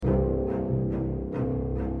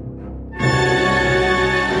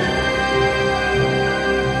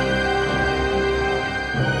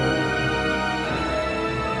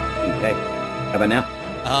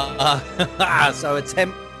about now? So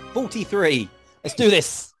attempt 43. Let's do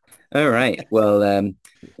this. All right. Well,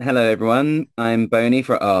 hello everyone. I'm Boney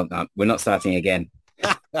from. Oh, no, we're not starting again.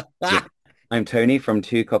 Yeah. I'm Tony from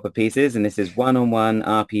Two Copper Pieces, and this is one-on-one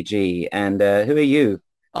RPG. And who are you?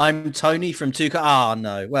 I'm Tony from Tuca.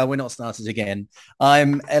 No. Well, we're not started again.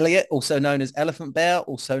 I'm Elliot, also known as Elephant Bear,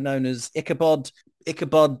 also known as Ichabod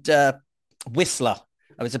Whistler.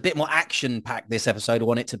 It's a bit more action-packed this episode. I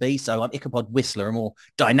want it to be. So I'm Ichabod Whistler, a more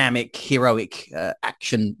dynamic, heroic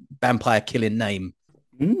action vampire killing name.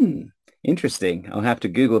 Interesting. I'll have to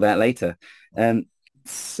Google that later.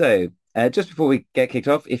 Just before we get kicked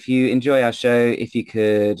off, if you enjoy our show, if you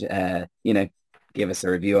could, give us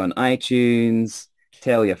a review on iTunes,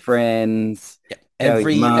 tell your friends. Yeah.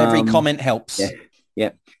 Every comment helps. Yeah.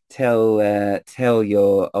 Yeah. Tell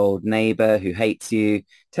your old neighbor who hates you.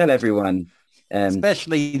 Tell everyone.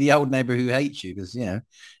 Especially the old neighbor who hates you, because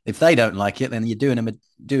if they don't like it, then you're doing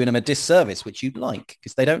them a disservice, which you'd like,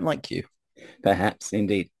 because they don't like you. Perhaps,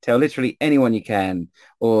 indeed. Tell literally anyone you can,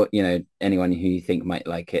 or anyone who you think might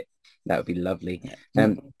like it. That would be lovely.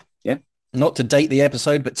 Yeah. Not to date the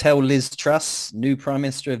episode, but tell Liz Truss, new Prime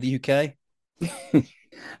Minister of the UK.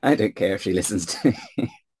 I don't care if she listens to me.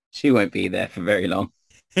 She won't be there for very long.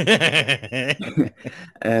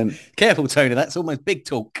 Careful, Tony. That's almost big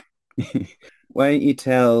talk. Why don't you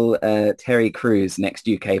tell Terry Crews, next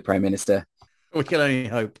UK Prime Minister? We can only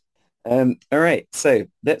hope. All right. So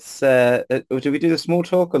let's. Do we do the small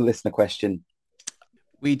talk or the listener question?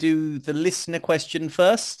 We do the listener question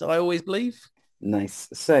first, I always believe. Nice.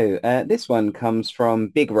 So this one comes from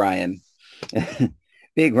Big Ryan.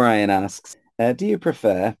 Big Ryan asks, do you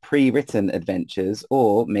prefer pre-written adventures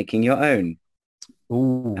or making your own?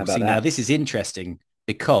 Ooh, see, now this is interesting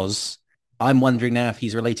because I'm wondering now if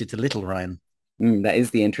he's related to Little Ryan. That is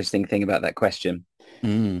the interesting thing about that question.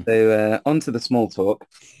 So on to the small talk.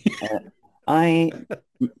 I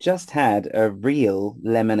just had a real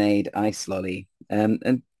lemonade ice lolly.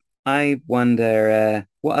 And I wonder,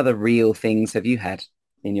 what other real things have you had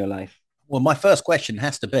in your life? Well, my first question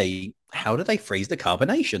has to be, how do they freeze the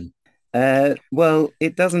carbonation? Well,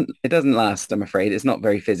 it doesn't last, I'm afraid. It's not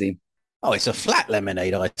very fizzy. Oh, it's a flat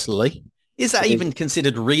lemonade ice lolly. Is that even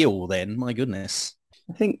considered real then? My goodness.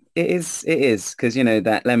 I think it is because,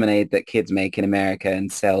 that lemonade that kids make in America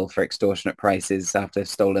and sell for extortionate prices after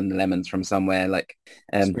stolen the lemons from somewhere like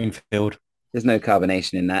Springfield. There's no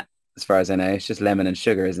carbonation in that, as far as I know. It's just lemon and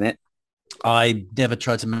sugar, isn't it? I never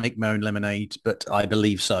tried to make my own lemonade, but I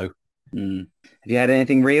believe so. Have you had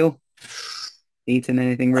anything real? Eaten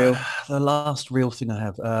anything real? The last real thing I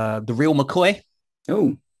have, the real McCoy.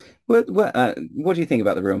 Oh. What do you think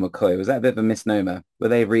about the real McCoy? Was that a bit of a misnomer? Were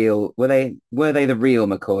they real? Were they the real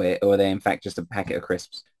McCoy, or were they in fact just a packet of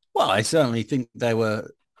crisps? Well, I certainly think they were,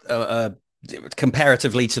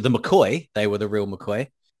 comparatively to the McCoy, they were the real McCoy.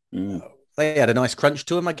 They had a nice crunch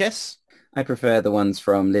to them, I guess. I prefer the ones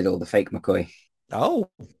from Lidl, the fake McCoy. Oh,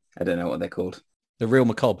 I don't know what they're called. The real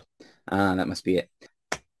macabre. That must be it.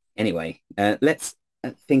 Anyway, let's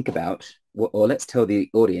think about, or let's tell the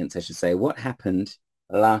audience, I should say, what happened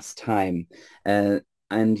last time.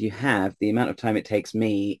 And you have the amount of time it takes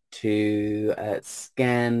me to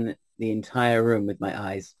scan the entire room with my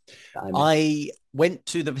eyes. I went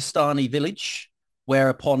to the Vistani village,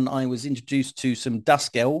 whereupon I was introduced to some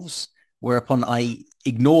dusk elves, whereupon I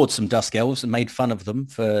ignored some dusk elves and made fun of them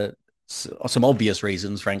for some obvious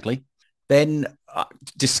reasons, frankly. Then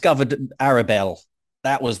discovered Arabelle.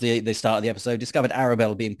 That was the start of the episode. Discovered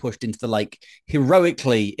Arabelle being pushed into the lake.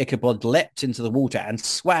 Heroically, Ichabod leapt into the water and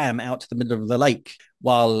swam out to the middle of the lake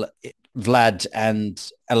while Vlad and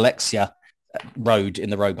Alexia rowed in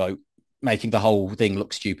the rowboat, making the whole thing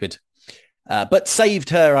look stupid. But saved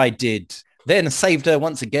her, I did. Then saved her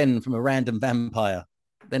once again from a random vampire.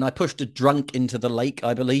 Then I pushed a drunk into the lake,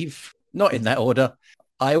 I believe. Not in that order.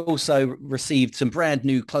 I also received some brand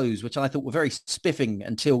new clothes, which I thought were very spiffing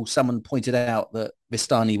until someone pointed out that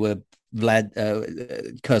Vistani were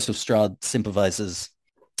Vlad, Curse of Strahd sympathizers,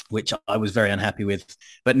 which I was very unhappy with.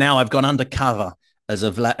 But now I've gone undercover as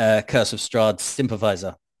a Curse of Strahd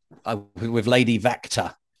sympathizer with Lady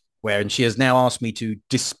Vacta, and she has now asked me to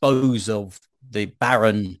dispose of the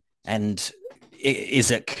Baron and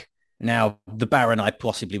Isaac. Now, the Baron I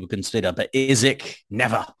possibly would consider, but Isaac,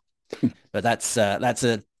 never. But that's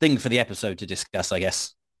a thing for the episode to discuss, I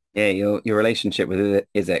guess. Yeah, your relationship with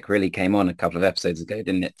Isaac really came on a couple of episodes ago,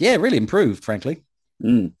 didn't it? Yeah, really improved, frankly.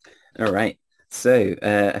 All right. So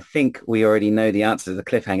I think we already know the answer to the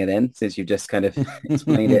cliffhanger then, since you've just kind of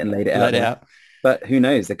explained it and laid it out. But who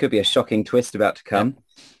knows? There could be a shocking twist about to Yeah. come.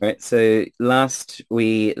 Right. So last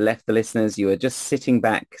we left the listeners, you were just sitting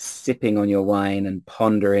back, sipping on your wine and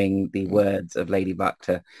pondering the words of Lady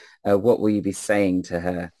Bacta. What will you be saying to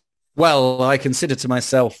her? Well, I consider to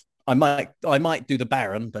myself, I might do the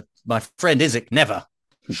Baron, but my friend Isaac never.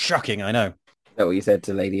 Shocking, I know. Is that what you said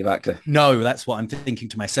to Lady Bacta? No, that's what I'm thinking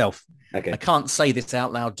to myself. I Okay. can't say this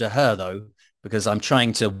out loud to her though, because I'm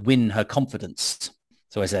trying to win her confidence.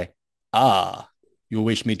 So I say, ah, you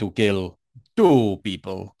wish me to kill two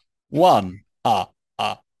people. One,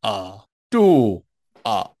 two,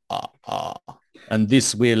 and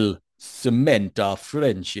this will cement our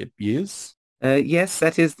friendship, yes? Yes,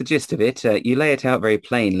 that is the gist of it. You lay it out very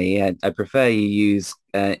plainly. I prefer you use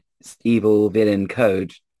evil villain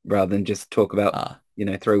code rather than just talk about, Ah,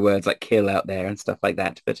 throw words like kill out there and stuff like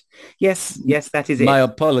that. But yes, that is my it.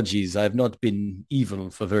 apologies. I've not been evil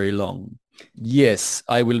for very long. Yes,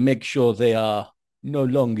 I will make sure they are no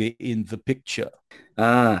longer in the picture.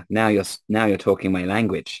 Ah, now you're talking my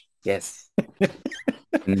language. Yes.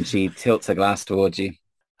 And she tilts a glass towards you.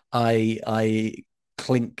 I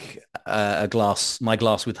clink my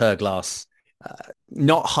glass with her glass.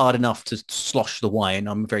 Not hard enough to slosh the wine.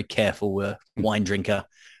 I'm a very careful wine drinker,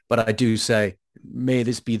 but I do say, may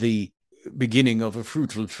this be the beginning of a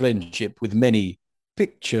fruitful friendship with many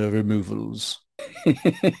picture removals.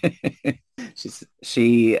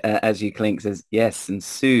 As you clink, says yes, and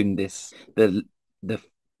soon the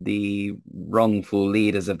the wrongful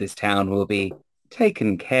leaders of this town will be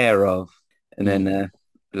taken care of. And then Mm.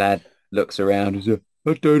 Lad looks around and says,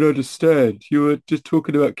 I don't understand. You were just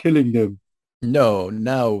talking about killing them. No,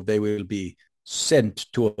 now they will be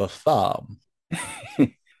sent to a farm.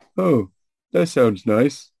 Oh, that sounds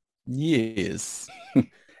nice. Yes.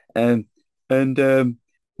 Um, and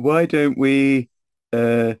why don't we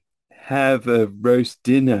uh have a roast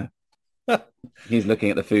dinner? He's looking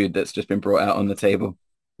at the food that's just been brought out on the table.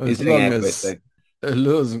 He's As doing long air quotes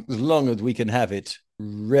though. as long as we can have it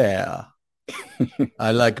rare.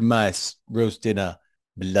 I like my roast dinner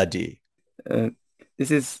bloody. Uh,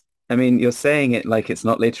 this is, I mean, you're saying it like it's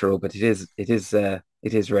not literal, but it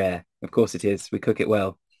is rare. Of course it is. We cook it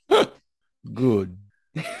well. Good.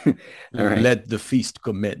 All right. Let the feast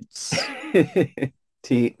commence.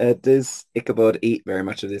 Does Ichabod eat very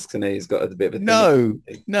much of this? Because I know he's got a bit of a thing. No,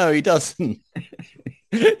 no, he doesn't.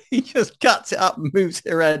 He just cuts it up and moves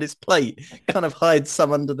it around his plate, kind of hides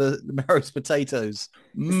some under the roast potatoes.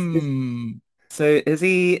 Mmm. So has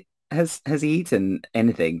he eaten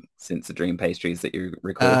anything since the dream pastries that you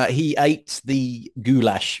recall? He ate the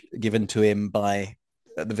goulash given to him by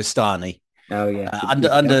the Vistani Oh yeah. Did he under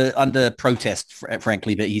keep it down? under protest,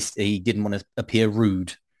 frankly, but he didn't want to appear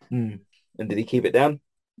rude. Hmm. And did he keep it down?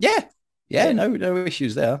 Yeah, yeah, Yeah. no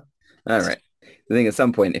issues there. All right. I think at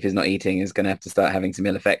some point, if he's not eating, he's going to have to start having some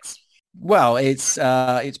ill effects. Well, it's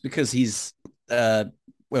because he's well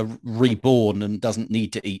reborn and doesn't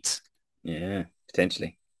need to eat. Yeah,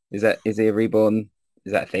 potentially. Is he a reborn?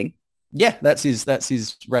 Is that a thing? Yeah, that's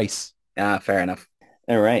his race. Ah, fair enough.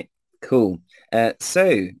 All right, cool.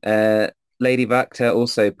 Lady Bacta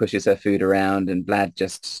also pushes her food around, and Blad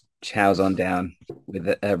just chows on down with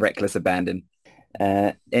a reckless abandon.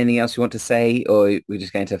 Anything else you want to say, or we're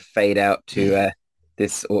just going to fade out to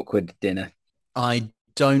this awkward dinner? I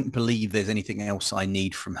don't believe there's anything else I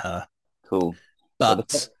need from her. Cool. Well,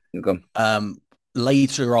 But go on.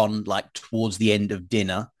 later on, like towards the end of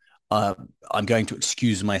dinner, uh, I'm going to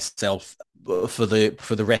excuse myself for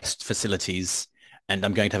the rest facilities, and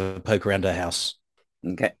I'm going to have a poke around her house.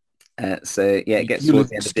 Okay. So yeah, it If gets you'll towards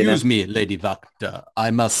the end of dinner. excuse me, Lady Vacta, I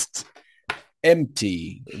must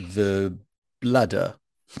empty the bladder.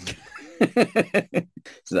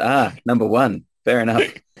 Number one. Fair enough.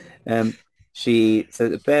 Um, so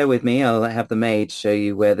bear with me. I'll have the maid show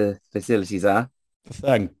you where the facilities are.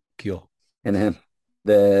 Thank you. And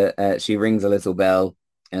the she rings a little bell,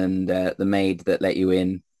 and the maid that let you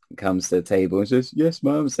in comes to the table and says, "Yes,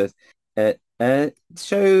 ma'am." Says, uh,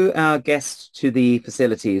 "Show our guest to the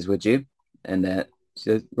facilities, would you?" And she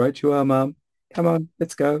says, "Right you are, ma'am. Come on,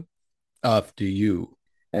 let's go." After you.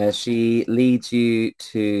 She leads you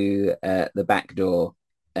to the back door,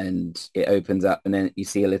 and it opens up, and then you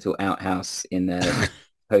see a little outhouse in a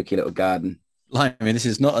pokey little garden. I mean, this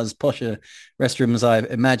is not as posh a restroom as I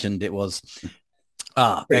imagined it was.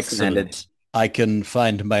 Ah, Pretty standard. excellent. I can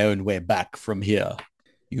find my own way back from here.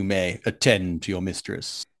 You may attend to your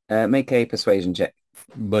mistress. Make a persuasion check.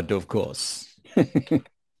 But of course,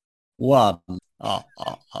 one,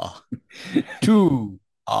 two,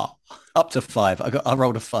 up to five. I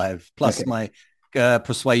rolled a five plus Okay. my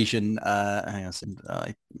persuasion. Hang on a second.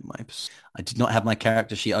 I did not have my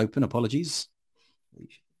character sheet open. Apologies.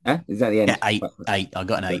 Huh? Is that the Yeah, end? eight, eight. I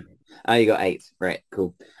got an eight. Oh, you got eight. Right,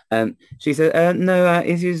 cool. She said, no,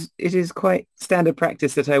 it is quite standard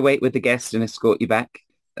practice that I wait with the guest and escort you back.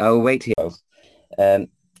 I'll wait here. Um,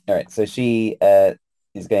 all right, so she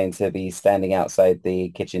is going to be standing outside the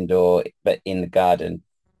kitchen door, but in the garden.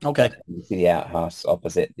 Okay. You see the outhouse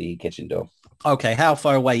opposite the kitchen door. Okay. How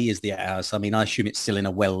far away is the house? I mean, I assume it's still in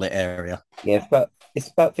a well-lit area. Yeah, it's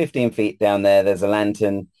about 15 feet down there. There's a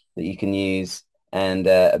lantern that you can use and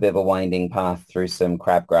a bit of a winding path through some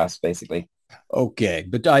crabgrass, basically. Okay,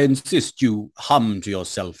 but I insist you hum to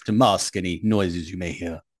yourself to mask any noises you may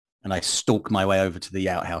hear. And I stalk my way over to the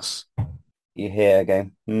outhouse. You hear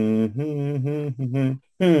again.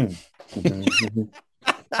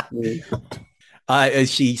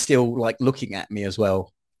 Is she still like looking at me as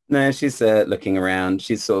well? No, she's looking around.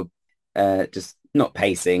 She's sort of just not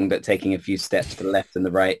pacing, but taking a few steps to the left and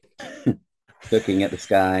the right, looking at the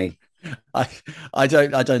sky. I I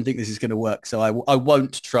don't think this is going to work. So I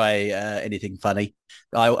won't try anything funny.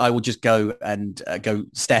 I will just go and go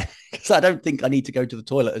stand because I don't think I need to go to the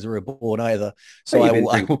toilet as a reborn either. But So you've been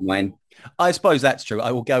I drinking will wine. I suppose that's true.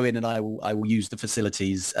 I will go in and I will use the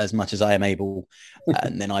facilities as much as I am able,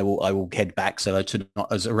 and then I will head back so to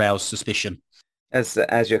not as arouse suspicion. As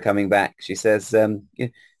you're coming back, she says,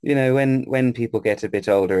 you know, when people get a bit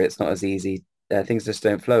older, it's not as easy. Things just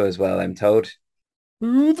don't flow as well, I'm told.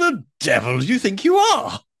 Who the devil do you think you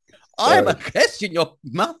are? I am a Sorry. guest in your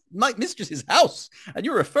my mistress's house, and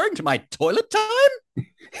you're referring to my toilet time?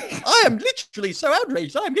 I am literally so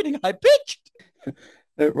outraged. I am getting high pitched.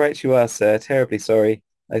 Right you are, sir. Terribly sorry.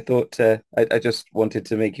 I thought I just wanted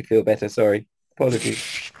to make you feel better. Sorry.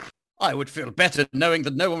 Apologies. I would feel better knowing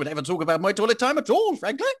that no one would ever talk about my toilet time at all,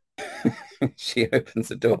 frankly. She opens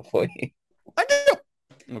the door for you. I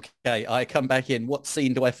do. Okay, I come back in. What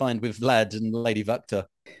scene do I find with Vlad and Lady Vector?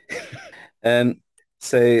 Um,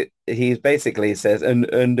 so he basically says, and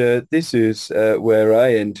this is where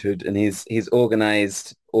I entered, and he's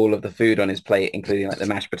organized all of the food on his plate, including like the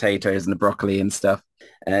mashed potatoes and the broccoli and stuff.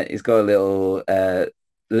 He's got a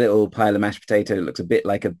little pile of mashed potato. It looks a bit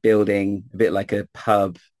like a building, a bit like a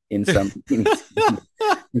pub in some.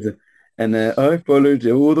 And I followed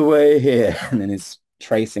it all the way here, and then he's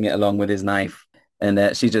tracing it along with his knife,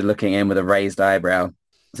 and she's just looking in with a raised eyebrow.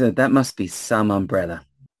 So that must be some umbrella.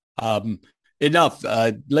 Um, enough.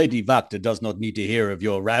 Lady Vector does not need to hear of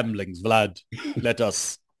your ramblings, Vlad. Let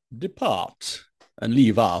us depart and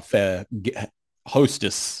leave our fair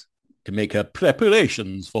hostess to make her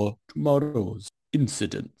preparations for tomorrow's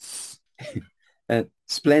incidents.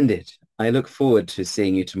 Splendid. I look forward to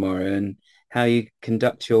seeing you tomorrow and how you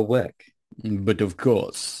conduct your work. But of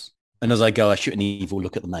course. And as I go, I shoot an evil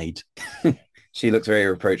look at the maid. She looks very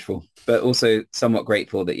reproachful, but also somewhat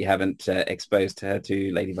grateful that you haven't exposed her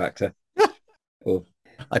to Lady Vactor. Or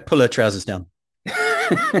I pull her trousers down.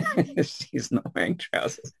 she's not wearing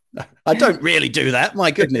trousers. I don't really do that.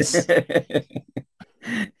 My goodness.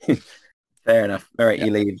 Fair enough. All right, Yeah.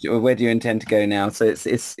 you leave. Where do you intend to go now? So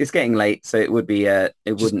it's getting late, so it would be it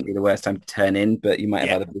Just, wouldn't be the worst time to turn in, but you might have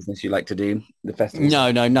yeah. other business you like to do. The festival.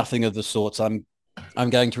 No, no, nothing of the sorts. I'm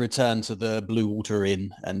going to return to the Blue Water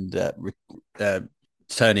Inn and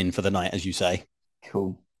turn in for the night, as you say.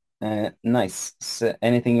 Cool. Nice. So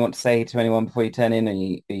anything you want to say to anyone before you turn in, or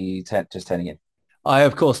are you just turning in? I,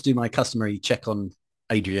 of course, do my customary check on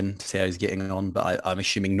Adrian to see how he's getting on, but I'm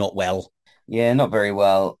assuming not well. Yeah, not very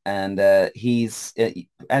well. And he's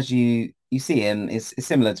as you see him is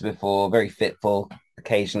similar to before, very fitful,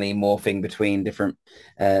 occasionally morphing between different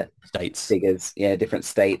uh, States. figures, yeah, different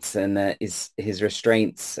states, and his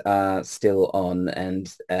restraints are still on,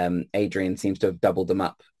 and Adrian seems to have doubled them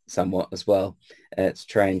up somewhat as well to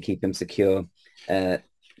try and keep him secure. Uh,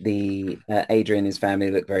 the Adrian and his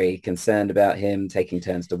family look very concerned about him, taking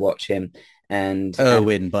turns to watch him, and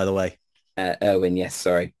Erwin, by the way. Erwin, yes,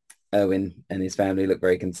 sorry. Owen and his family look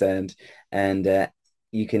very concerned. And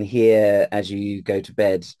you can hear as you go to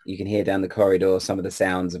bed, you can hear down the corridor some of the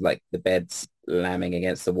sounds of like the bed slamming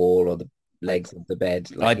against the wall or the legs of the bed.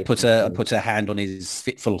 I Like put a hand on his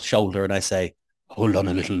fitful shoulder and I say, hold on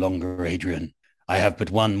a little longer, Adrian. I have but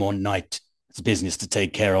one more night's business to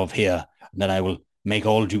take care of here. And then I will make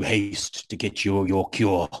all due haste to get you your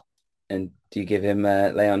cure. and do you give him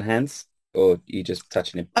lay on hands or you just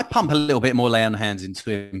touching him? I pump a little bit more lay on hands into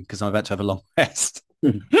him because I'm about to have a long rest.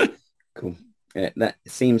 Cool. That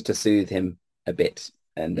seems to soothe him a bit,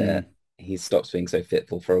 and Mm. he stops being so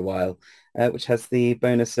fitful for a while, which has the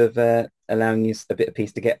bonus of allowing you a bit of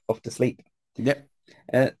peace to get off to sleep. Yep.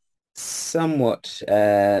 Uh, somewhat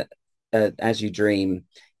as you dream,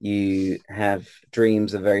 you have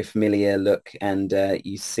dreams of very familiar look, and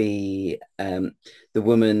you see the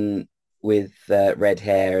woman with red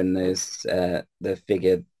hair and those the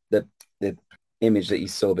figure, the image that you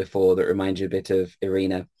saw before that reminds you a bit of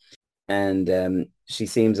Irina, and she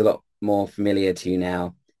seems a lot more familiar to you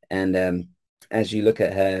now. And as you look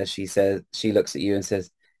at her, she looks at you and says,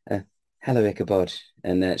 uh, "Hello, Ichabod,"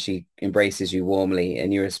 and she embraces you warmly,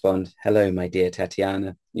 and you respond, "Hello, my dear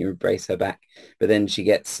Tatiana." You embrace her back, but then she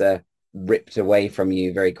gets ripped away from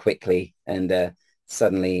you very quickly, and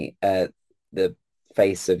suddenly the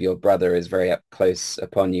face of your brother is very up close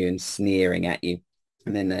upon you and sneering at you,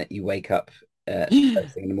 and then you wake up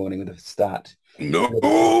first thing in the morning with a start.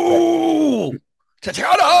 No!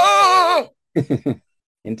 Tatiana!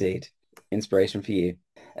 Indeed. Inspiration for you.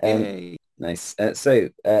 Um, Yay. nice.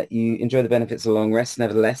 You enjoy the benefits of a long rest.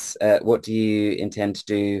 Nevertheless, what do you intend to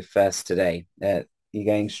do first today? You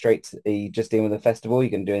going straight are you just dealing with the festival? You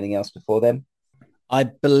going to do anything else before then? I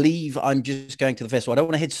believe I'm just going to the festival. I don't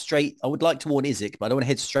want to head straight. I would like to warn Isaac, but I don't want to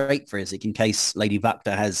head straight for Isaac in case Lady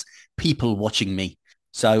Vakta has people watching me.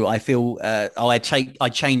 So I feel I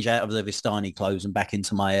change out of the Vistani clothes and back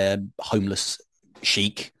into my homeless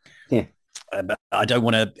chic. Yeah. But I don't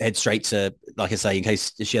want to head straight to, like I say, in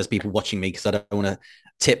case she has people watching me, because I don't want to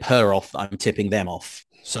tip her off. I'm tipping them off.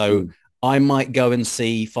 So Mm, I might go and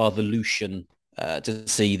see Father Lucian to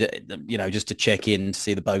see that, just to check in to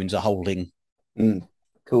see the bones are holding. mm.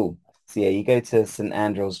 Cool. So yeah, you go to St.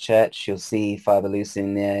 Andrew's Church. You'll see Father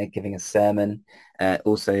Lucian there giving a sermon.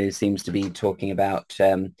 Also seems to be talking about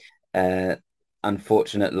uh,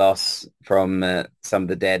 unfortunate loss from some of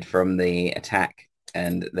the dead from the attack.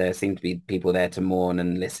 And there seem to be people there to mourn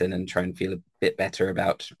and listen and try and feel a bit better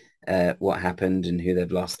about what happened and who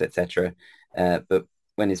they've lost, etc. But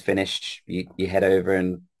when it's finished, you head over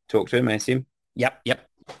and talk to him, I assume. Yep, yep.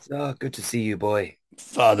 Oh, good to see you, boy.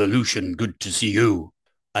 Father Lucian, good to see you.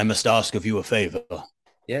 I must ask of you a favor.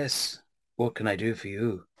 Yes. What can I do for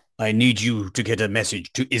you? I need you to get a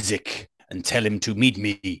message to Isaac and tell him to meet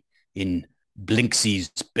me in Blinksey's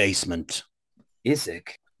basement.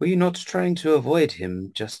 Isaac? Were you not trying to avoid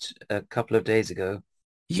him just a couple of days ago?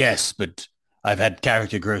 Yes, but I've had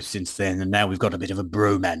character growth since then, and now we've got a bit of a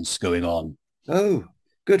bromance going on. Oh,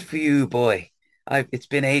 good for you, boy. It's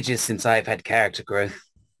been ages since I've had character growth.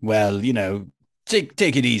 Well, take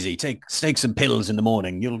it easy. Take some pills in the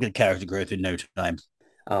morning. You'll get character growth in no time.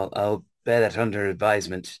 I'll bear that under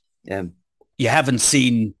advisement. Um, You haven't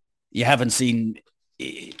seen you haven't seen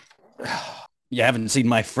you haven't seen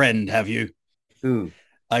my friend, have you? who?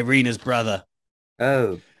 Irina's brother.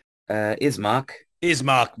 Oh, Ismark.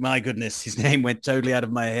 Ismark, my goodness, his name went totally out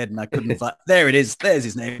of my head and I couldn't find. There it is. There's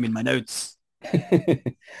his name in my notes.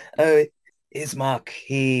 Oh,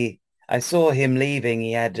 Ismark. I saw him leaving.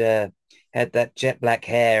 He had that jet black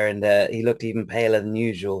hair, and he looked even paler than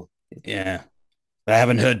usual. Yeah. I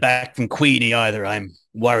haven't heard back from Queenie either. I'm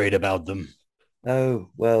worried about them. Oh,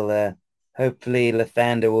 well, hopefully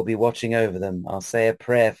Lathander will be watching over them. I'll say a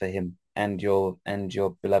prayer for him and your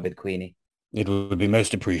beloved Queenie. It would be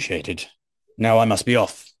most appreciated. Now I must be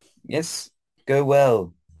off. Yes, go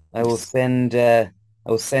well. I will send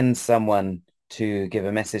someone to give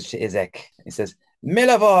a message to Izek. He says,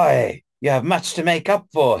 Milavoy, you have much to make up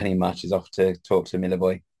for. And he marches off to talk to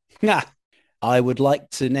Milavoy. Nah. I would like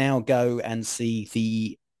to now go and see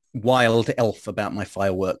the wild elf about my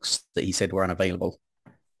fireworks that he said were unavailable.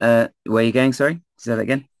 Where are you going? Sorry, say that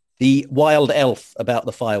again. The wild elf about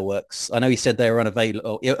the fireworks. I know he said they were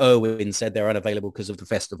unavailable. Erwin said they're unavailable because of the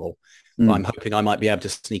festival. But I'm Mm. hoping I might be able to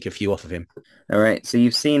sneak a few off of him. All right. So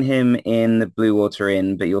you've seen him in the Blue Water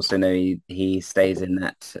Inn, but you also know he stays in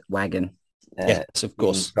that wagon Yes, of in the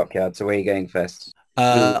course. stockyard. So where are you going first? Blue.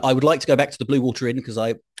 I would like to go back to the Blue Water Inn because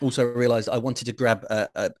I also realized I wanted to grab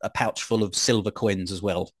a pouch full of silver coins as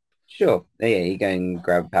well. Sure. Yeah, you go and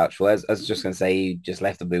grab a pouch. Well, I was just going to say you just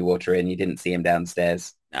left the Blue Water Inn. You didn't see him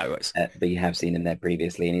downstairs, No, right. but you have seen him there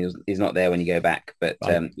previously, and he's not there when you go back. But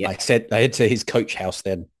yeah, I said I head to his coach house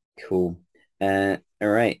then. cool. All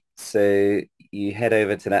right. So you head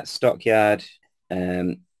over to that stockyard,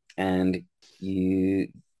 and you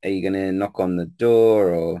are you going to knock on the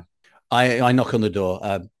door or? I knock on the door.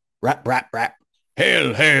 Rap, rap, rap.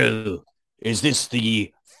 Hail, hail. Is this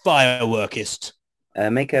the fireworkist?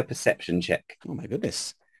 Make a perception check. Oh my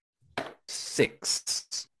goodness.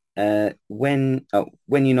 6. When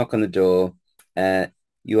you knock on the door,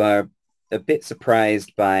 you are a bit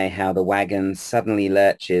surprised by how the wagon suddenly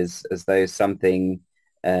lurches as though has something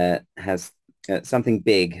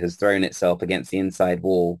big has thrown itself against the inside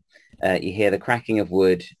wall. You hear the cracking of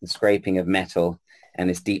wood, the scraping of metal, and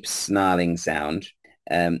this deep snarling sound.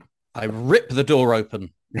 Um, I rip the door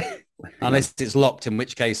open Hang on. Unless it's locked, in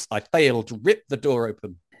which case I fail to rip the door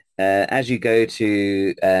open. As you go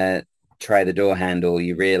to try the door handle,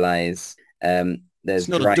 you realize there's It's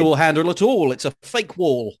not a dried. door handle at all. It's a fake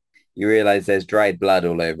wall. You realize there's dried blood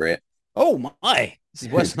all over it, Oh my, this is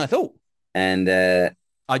worse than I thought. and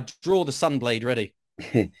I draw the sunblade ready.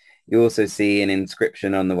 you also see an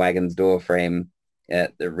inscription on the wagon's door frame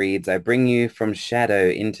that reads, "I bring you from shadow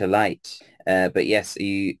into light." But yes,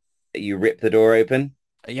 you rip the door open.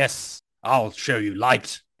 Yes, I'll show you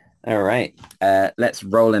light. All right. Let's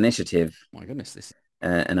roll initiative, My goodness, this.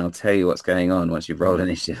 and I'll tell you what's going on once you've rolled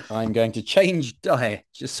initiative. I'm going to change die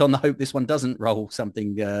just on the hope this one doesn't roll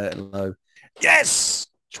something low. Yes,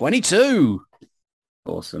 22.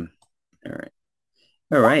 Awesome. All right.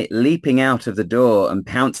 All right. Leaping out of the door and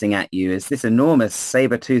pouncing at you is this enormous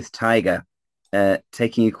saber-toothed tiger,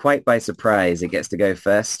 taking you quite by surprise. It gets to go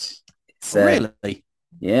first. It's, Really?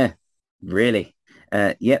 yeah, really.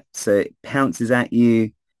 Yep. So it pounces at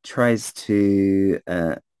you, tries to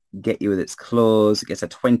get you with its claws. It gets a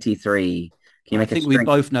 23. Can you I make a think we strength?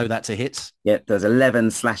 both know that's a hit. Yep. Does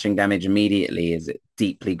 11 slashing damage immediately as it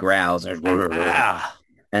deeply growls. Ah.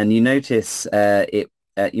 And you notice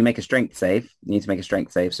you make a strength save. You need to make a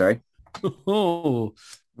strength save, sorry. Oh,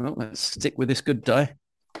 well, let's stick with this good die.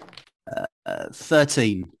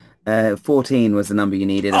 13. 14 was the number you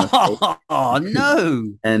needed. Oh,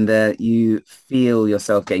 no. And you feel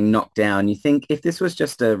yourself getting knocked down. You think if this was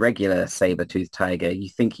just a regular saber-toothed tiger, you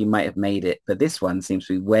think you might have made it. But this one seems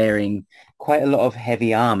to be wearing quite a lot of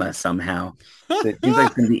heavy armor somehow. So it seems like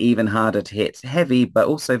it's going to be even harder to hit. Heavy, but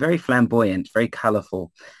also very flamboyant, very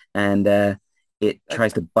colorful. And it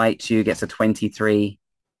tries to bite you, gets a 23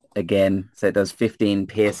 again. So it does 15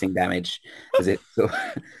 piercing damage as it sort of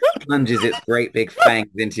plunges its great big fangs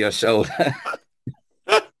into your shoulder.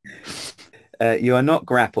 You are not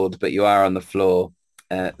grappled, but you are on the floor.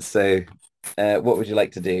 So what would you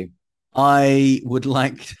like to do? I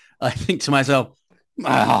think to myself,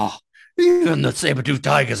 even the saber-toothed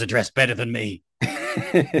tigers are dressed better than me,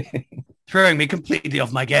 throwing me completely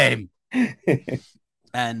off my game.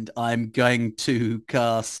 And I'm going to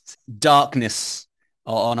cast darkness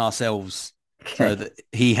on ourselves so that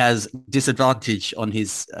he has disadvantage on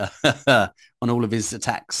his on all of his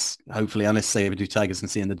attacks. Hopefully, unless saber-toothed tigers can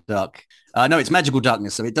see in the dark. No, it's magical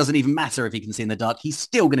darkness, so it doesn't even matter if he can see in the dark. He's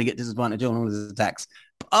still going to get disadvantage on all of his attacks.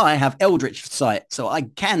 But I have Eldritch sight, so I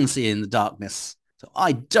can see in the darkness. So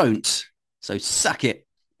I don't. So suck it.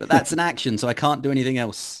 But that's an action, so I can't do anything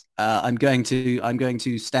else. I'm going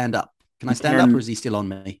to stand up. Can I stand up, or is he still on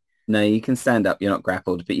me? No, you can stand up. You're not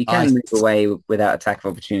grappled, but you can move away without attack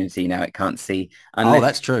of opportunity. Now it can't see. Oh,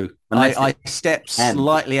 that's true. I step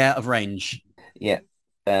slightly out of range. Yeah.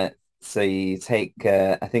 So you take,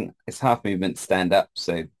 I think it's half movement stand up,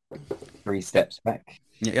 so 3 steps back.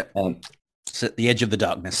 Yeah. It's at the edge of the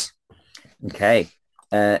darkness. Okay.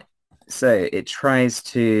 So it tries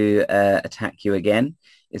to attack you again.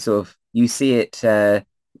 It's sort of, you see it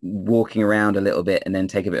walking around a little bit and then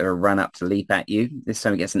take a bit of a run up to leap at you. This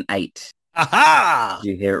time it gets an 8. Aha!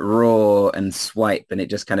 You hear it roar and swipe, and it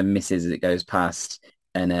just kind of misses as it goes past,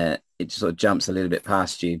 and it just sort of jumps a little bit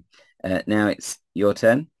past you. Now it's your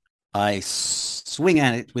turn. I swing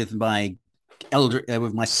at it with my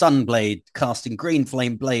sunblade, casting green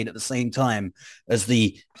flame blade at the same time as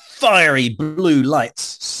the fiery blue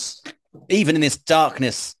lights, even in this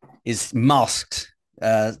darkness, is masked.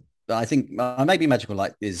 I think maybe magical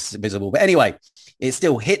light is visible, but anyway, it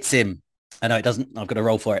still hits him. I know it doesn't. I've got to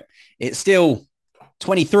roll for it. It's still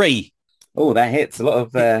 23. Oh, that hits a lot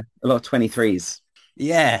of 23s.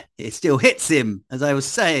 Yeah, it still hits him, as I was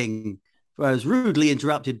saying. Where I was rudely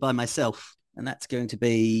interrupted by myself, and that's going to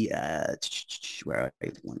be where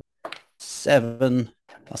are 7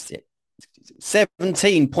 plus it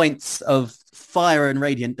 17 points of fire and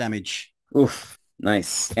radiant damage. Oof,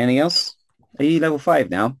 nice. Anything else? Are you level 5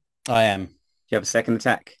 now? I am. Do you have a second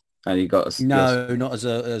attack? Oh, you got no, not as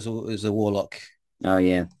a warlock. Oh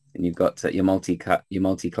yeah, and you've got you're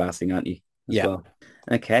multi-classing, aren't you? Yeah. Well?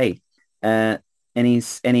 Okay.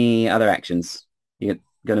 Any other actions? You're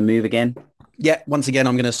gonna move again? Yeah. Once again,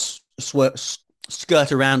 I'm gonna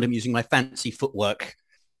skirt around him using my fancy footwork.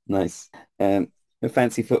 Nice. Your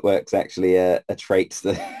fancy footwork's actually a trait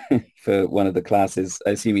for one of the classes.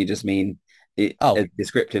 I assume you just mean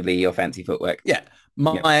descriptively your fancy footwork. Yeah.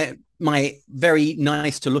 My very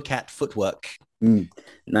nice to look at footwork.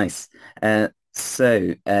 Nice.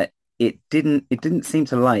 So it didn't seem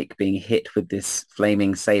to like being hit with this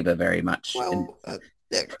flaming saber very much. Well,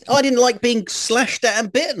 I didn't like being slashed at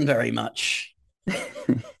and bitten very much.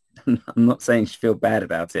 I'm not saying you should feel bad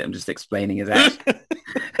about it. I'm just explaining his action.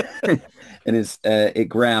 And it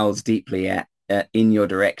growls deeply at in your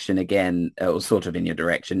direction again, or sort of in your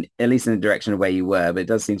direction, at least in the direction of where you were. But it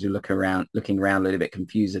does seem to looking around a little bit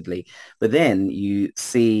confusedly. But then you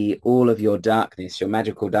see all of your darkness, your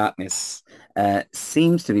magical darkness,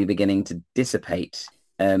 seems to be beginning to dissipate.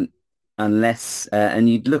 And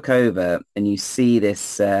you look over and you see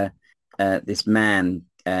this man.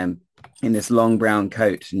 In this long brown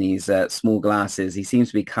coat and these small glasses. He seems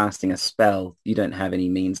to be casting a spell. You don't have any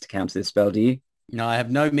means to counter this spell, do you? No, I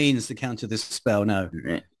have no means to counter this spell, no.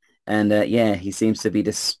 Right. And yeah, he seems to be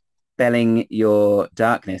dispelling your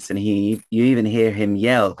darkness. And you even hear him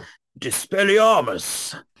yell,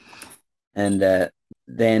 Dispelliarmus. And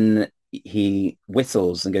then he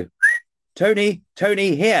whistles and goes, Tony,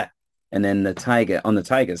 Tony, here. And then the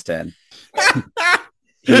tiger's turn.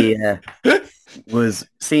 He was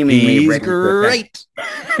seemingly ready great.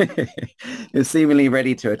 He was seemingly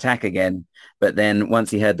ready to attack again, but then once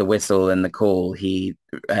he heard the whistle and the call, he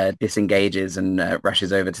disengages and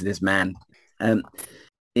rushes over to this man.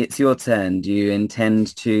 It's your turn. Do you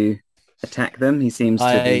intend to attack them? He seems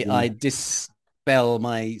to be... I dispel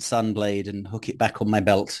my sunblade and hook it back on my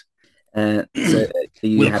belt. We'll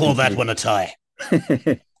call that one a tie.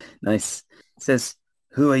 Nice. It says,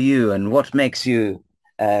 who are you and what makes you...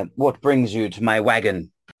 what brings you to my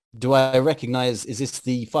wagon? Do I recognize, is this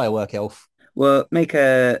the firework elf? Well, make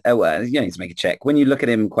well, you need to make a check. When you look at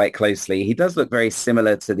him quite closely, he does look very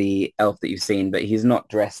similar to the elf that you've seen, but he's not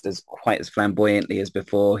dressed as quite as flamboyantly as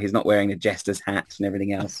before. He's not wearing a jester's hat and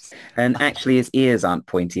everything else. And actually, his ears aren't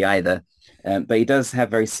pointy either, but he does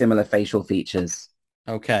have very similar facial features.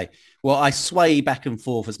 Okay. Well, I sway back and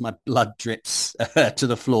forth as my blood drips to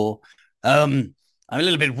the floor. I'm a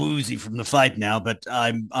little bit woozy from the fight now, but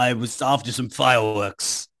I was after some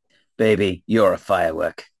fireworks. Baby, you're a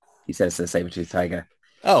firework, he says to the saber-toothed tiger.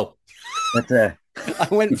 Oh. But I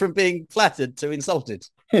went from being flattered to insulted.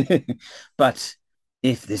 But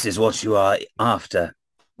if this is what you are after,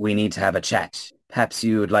 we need to have a chat. Perhaps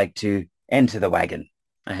you would like to enter the wagon.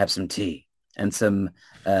 I have some tea and some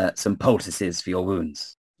poultices for your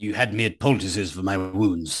wounds. You had me at poultices for my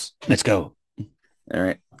wounds. Let's go. All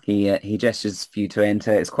right. He gestures for you to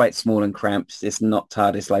enter. It's quite small and cramped. It's not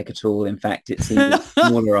TARDIS-like at all. In fact, it seems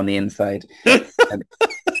smaller on the inside.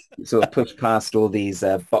 Sort of push past all these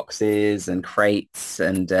boxes and crates,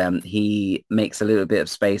 and he makes a little bit of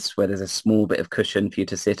space where there's a small bit of cushion for you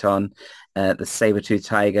to sit on. The saber-toothed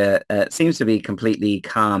tiger seems to be completely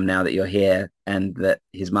calm now that you're here and that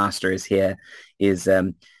his master is here, is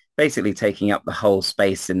basically taking up the whole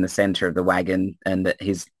space in the center of the wagon, and that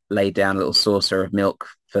he's laid down a little saucer of milk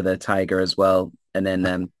for the tiger as well. And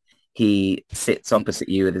then he sits opposite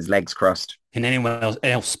you with his legs crossed. Can anyone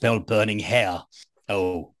else spell burning hair?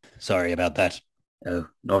 Oh, sorry about that. Oh,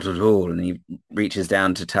 not at all. And he reaches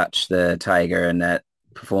down to touch the tiger and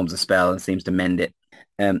performs a spell and seems to mend it.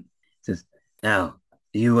 Says, now,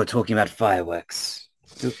 you were talking about fireworks.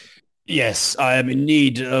 Yes, I am in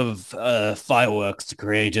need of fireworks to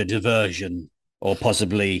create a diversion or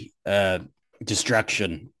possibly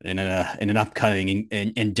distraction in an upcoming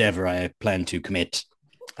endeavor I plan to commit.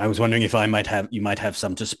 I was wondering if you might have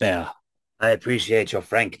some to spare. I appreciate your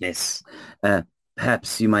frankness.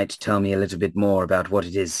 Perhaps you might tell me a little bit more about what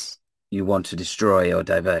it is you want to destroy or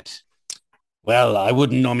divert. Well, I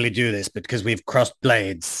wouldn't normally do this, but because we've crossed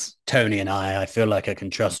blades, Tony and I feel like I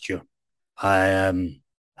can trust you. I'm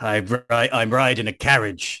riding a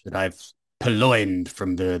carriage that I've purloined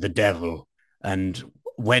from the devil, and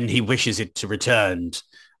when he wishes it to return,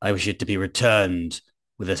 I wish it to be returned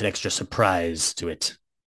with an extra surprise to it.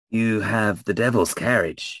 You have the devil's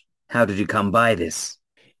carriage. How did you come by this?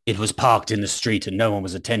 It was parked in the street and no one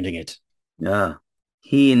was attending it. Ah,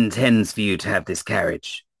 he intends for you to have this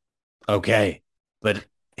carriage. Okay, but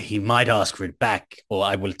he might ask for it back, or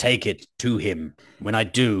I will take it to him. When I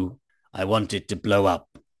do, I want it to blow up.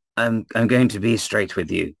 I'm going to be straight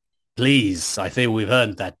with you. Please, I feel we've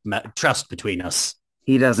earned that trust between us.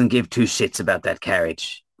 He doesn't give two shits about that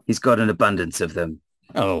carriage. He's got an abundance of them.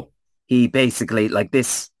 Oh. He basically, like,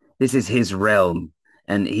 this is his realm,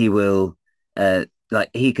 and he will,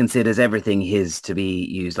 he considers everything his to be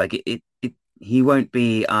used. Like, he won't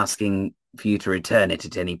be asking for you to return it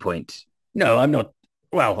at any point. No, I'm not.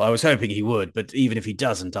 Well, I was hoping he would, but even if he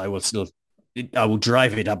doesn't, I will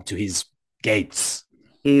drive it up to his gates.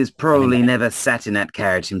 He's probably never sat in that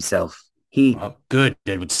carriage himself. Oh, good.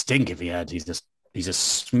 It would stink if he had. He's a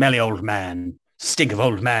smelly old man. Stink of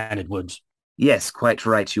old man, it would. Yes, quite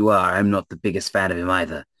right you are. I'm not the biggest fan of him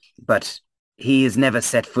either. But he has never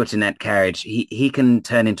set foot in that carriage. He can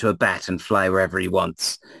turn into a bat and fly wherever he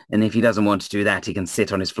wants. And if he doesn't want to do that, he can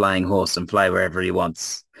sit on his flying horse and fly wherever he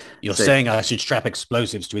wants. You're So, saying I should strap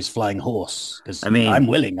explosives to his flying horse? Because I mean, I'm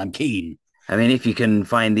willing, I'm keen. if you can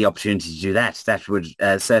find the opportunity to do that, that would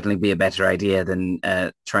certainly be a better idea than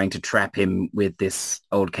trying to trap him with this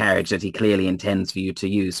old carriage that he clearly intends for you to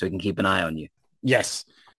use so he can keep an eye on you. Yes.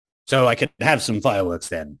 So I could have some fireworks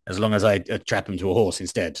then, as long as I trap him to a horse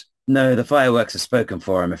instead. No, the fireworks are spoken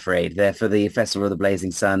for, I'm afraid. They're for the Festival of the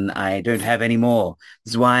Blazing Sun. I don't have any more.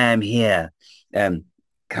 This is why I'm here um,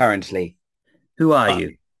 currently. Who are Uh,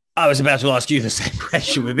 you? I was about to ask you the same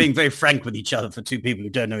question. We're being very frank with each other for two people who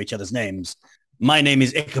don't know each other's names. My name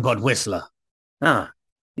is Ichabod Whistler. Ah,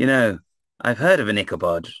 you know, I've heard of an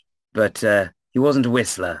Ichabod, but he wasn't a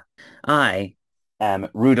whistler. I am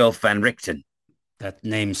Rudolph van Richten. That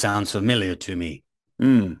name sounds familiar to me.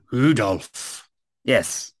 Hmm, Rudolph.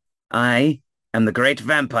 yes, I am the great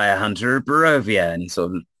vampire hunter of Barovia. And he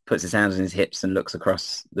sort of puts his hands on his hips and looks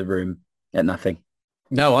across the room at nothing.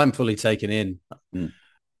 No, I'm fully taken in. Hmm.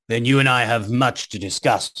 Then you and I have much to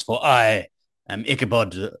discuss, for I am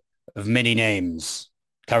Ichabod of many names,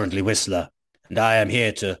 currently Whistler, and I am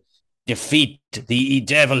here to defeat the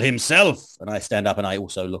devil himself. And I stand up and I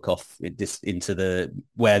also look off into the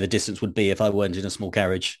where the distance would be if I weren't in a small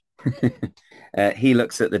carriage. He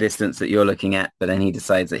looks at the distance that you're looking at, but then he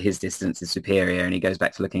decides that his distance is superior and he goes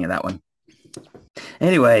back to looking at that one.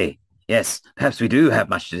 Anyway, yes, perhaps we do have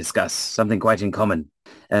much to discuss, something quite in common.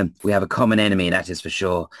 We have a common enemy, that is for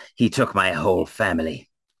sure. He took my whole family.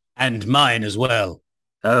 And mine as well.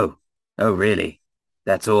 Oh, oh, really?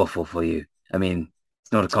 That's awful for you.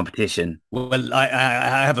 It's not a competition. Well, I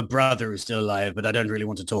have a brother who's still alive, but I don't really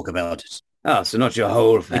want to talk about it. Oh, so not your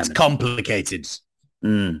whole It's family. complicated.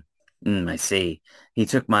 Mm, I see. He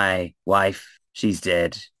took my wife. She's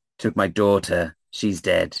dead. Took my daughter. She's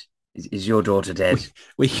dead. Is your daughter dead?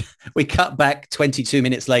 We we cut back 22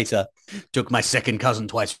 minutes later. Took my second cousin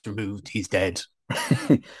twice removed. He's dead.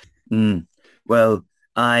 Mm. Well,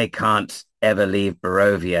 I can't ever leave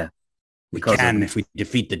Barovia We because of... can if we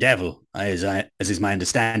defeat the devil, as is my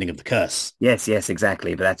understanding of the curse. Yes, yes,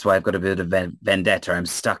 exactly. But that's why I've got a bit of vendetta. I'm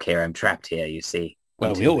stuck here. I'm trapped here, you see.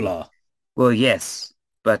 Well, we Until all are. Well, yes,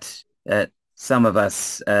 but some of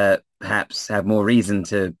us perhaps have more reason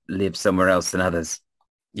to live somewhere else than others.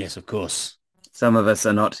 Yes, of course. Some of us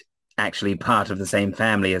are not actually part of the same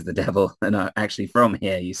family as the devil and are actually from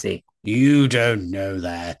here, you see. You don't know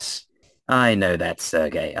that. I know that,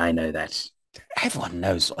 Sergey. I know that. Everyone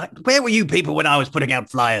knows. Where were you people when I was putting out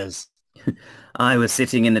flyers? I was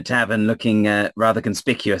sitting in the tavern looking rather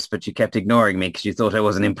conspicuous, but you kept ignoring me because you thought I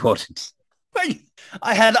wasn't important.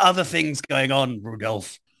 I had other things going on,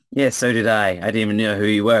 Rudolph. Yes, so did I. I didn't even know who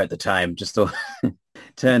you were at the time. Just thought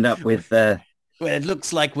turned up with Well, it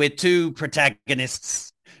looks like we're two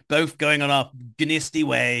protagonists, both going on our gnisty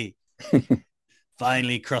way,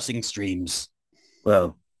 finally crossing streams.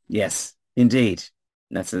 well, yes, indeed.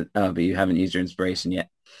 But you haven't used your inspiration yet.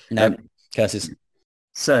 No, Um, curses.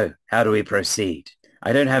 so how do we proceed?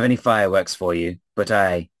 I don't have any fireworks for you, but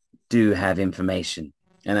I do have information,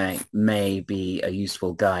 and I may be a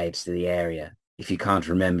useful guide to the area if you can't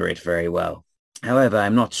remember it very well. However,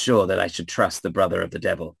 I'm not sure that I should trust the brother of the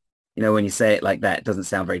devil. You know, when you say it like that, it doesn't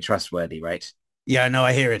sound very trustworthy, right? Yeah, no,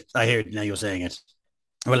 I hear it. I hear it now you're saying it.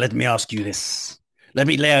 Well, let me ask you this. Let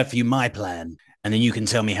me lay out for you my plan, and then you can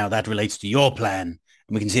tell me how that relates to your plan.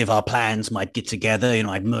 And we can see if our plans might get together,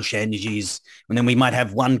 I'd mush energies, and then we might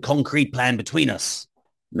have one concrete plan between us.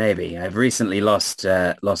 Maybe. I've recently lost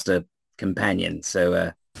a companion,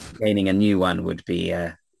 so gaining a new one would be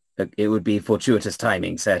it would be fortuitous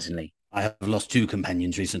timing, certainly. I have lost two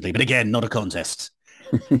companions recently, but again, not a contest.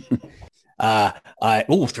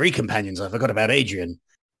 Three companions. I forgot about Adrian.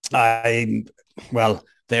 Well,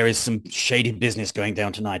 there is some shady business going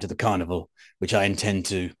down tonight at the carnival, which I intend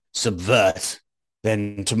to subvert.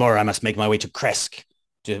 Then tomorrow I must make my way to Kresk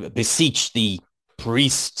to beseech the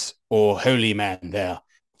priest or holy man there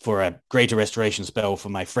for a greater restoration spell for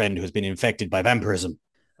my friend who has been infected by vampirism.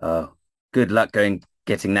 Oh, good luck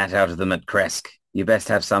getting that out of them at Kresk. You best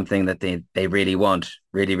have something that they really want,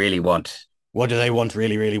 really, really want. What do they want,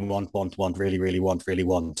 really, really want, really, really want, really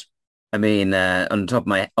want? Off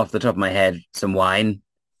the top of my head, some wine,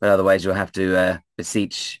 but otherwise you'll have to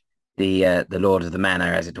beseech the lord of the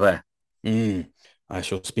manor, as it were. I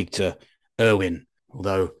shall speak to Erwin,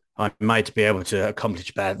 although I might be able to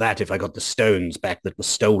accomplish that if I got the stones back that were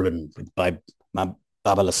stolen by my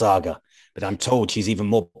Baba Lysaga. But I'm told she's even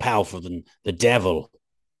more powerful than the devil.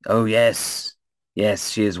 Oh, yes. Yes,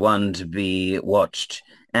 she is one to be watched.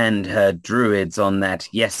 And her druids on that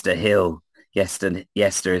Yester Hill.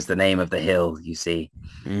 Yester is the name of the hill, you see.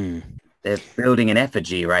 Mm. They're building an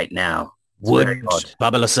effigy right now. It's very Would odd.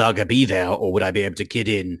 Babala Saga be there, or would I be able to get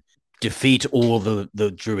in, defeat all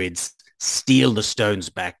the druids, steal the stones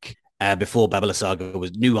back before Babala Saga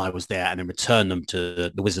knew I was there, and then return them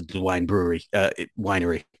to the Wizard Wine Brewery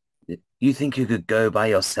winery? You think you could go by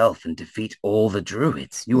yourself and defeat all the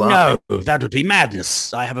druids? You are No, that would be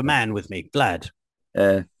madness. I have a man with me, Vlad.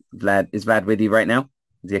 uh Vlad with you right now?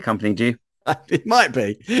 Is he accompanying you? It might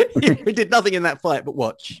be. We did nothing in that fight but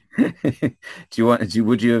watch.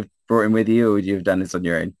 Would you have brought him with you or would you have done this on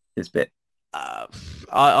your own? This bit. Uh,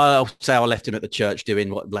 I'll say I left him at the church doing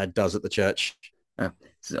what Vlad does at the church.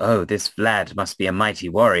 Oh, this Vlad must be a mighty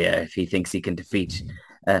warrior if he thinks he can defeat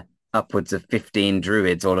uh, upwards of 15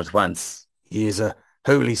 druids all at once. He is a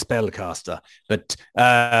holy spellcaster. But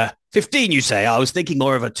 15, you say? I was thinking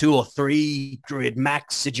more of a 2 or 3 druid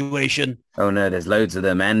max situation. Oh no, there's loads of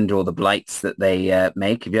them and all the blights that they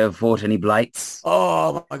make. Have you ever fought any blights?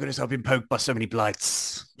 Oh, my goodness, I've been poked by so many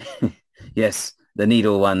blights. Yes, the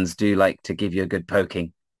needle ones do like to give you a good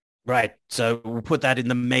poking. Right, so we'll put that in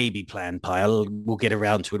the maybe plan pile. We'll get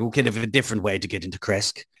around to it. We'll get a different way to get into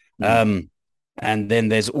Kresk. Mm. And then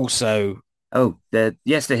there's also... Oh, the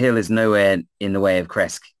Yester Hill is nowhere in the way of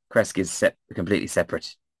Kresk. Kresk is completely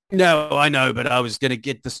separate. No, I know, but I was going to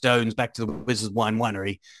get the stones back to the Wizard's Wine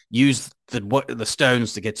Winery, use the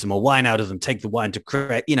stones to get some more wine out of them, take the wine to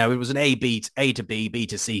Kresk. You know, it was an A to B, B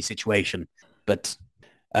to C situation. But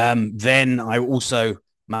then I also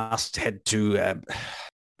must head to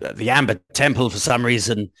the Amber Temple for some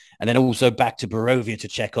reason, and then also back to Barovia to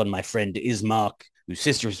check on my friend Ismark, whose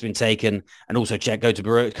sister has been taken, and also go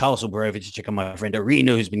to Castle Barovia to check on my friend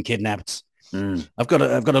Arena, who's been kidnapped. Mm. I've got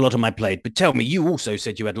a lot on my plate. But tell me, you also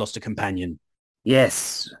said you had lost a companion.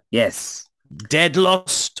 Yes. Dead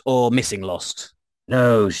lost or missing lost?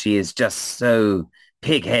 No, she is just so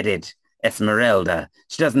pig-headed, Esmeralda.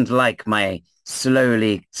 She doesn't like my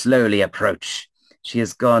slowly approach.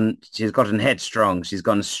 She's gotten headstrong. She's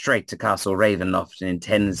gone straight to Castle Ravenloft and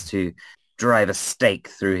intends to drive a stake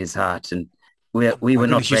through his heart. And we were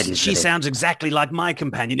not ready. She sounds exactly like my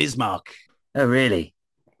companion, Ismark. Oh, really?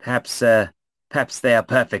 Perhaps they are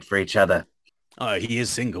perfect for each other. Oh, he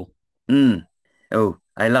is single. Mm. Oh,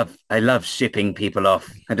 I love shipping people off.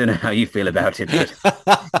 I don't know how you feel about it, but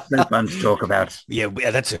it's no fun to talk about. Yeah,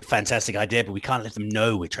 that's a fantastic idea, but we can't let them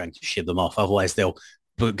know we're trying to ship them off. Otherwise, they'll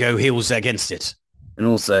go heels against it. And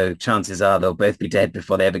also, chances are they'll both be dead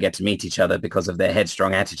before they ever get to meet each other because of their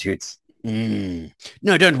headstrong attitudes. Mm.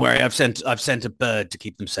 No, don't worry. I've sent a bird to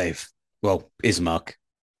keep them safe. Well, Ismark.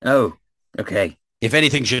 Oh, okay. If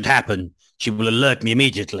anything should happen, she will alert me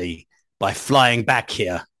immediately by flying back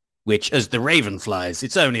here, which, as the raven flies,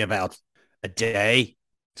 it's only about a day.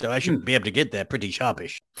 So I should be able to get there pretty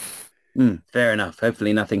sharpish. Fair enough.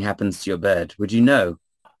 Hopefully nothing happens to your bird. Would you know?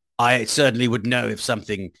 I certainly would know if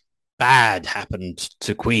something bad happened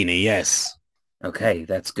to Queenie, yes. Okay,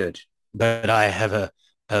 that's good. But I have a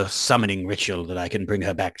summoning ritual that I can bring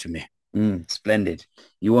her back to me. Splendid.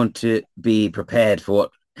 You want to be prepared for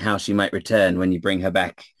how she might return when you bring her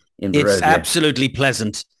back in Barovia. It's absolutely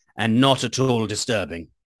pleasant and not at all disturbing,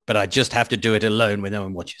 but I just have to do it alone when no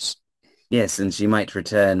one watches. Yes, and she might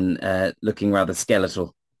return looking rather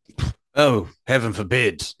skeletal. Oh, heaven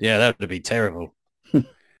forbid. Yeah, that would be terrible.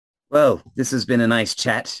 Well, this has been a nice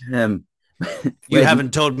chat. You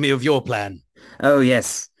haven't told me of your plan. Oh,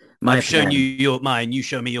 yes. I've shown you mine. You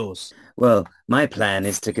show me yours. Well, my plan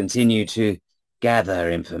is to continue to gather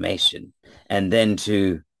information and then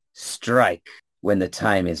to strike when the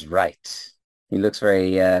time is right. He looks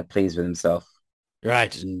very pleased with himself.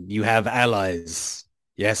 Right, and you have allies.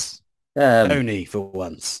 Yes? Um, for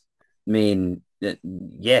once. I mean,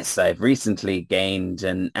 yes, I've recently gained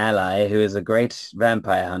an ally who is a great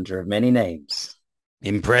vampire hunter of many names.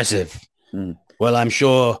 Impressive. Mm. Well, I'm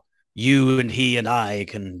sure you and he and I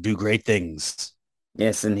can do great things.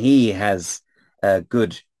 Yes, and he has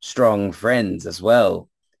good, strong friends as well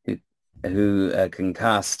who can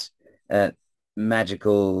cast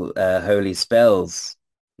magical holy spells.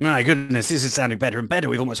 My goodness, this is sounding better and better.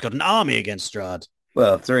 We've almost got an army against Strahd.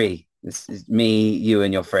 Well, 3. This is me, you,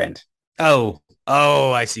 and your friend. Oh,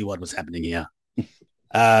 I see what was happening here.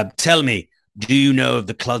 Tell me, do you know of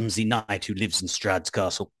the clumsy knight who lives in Strahd's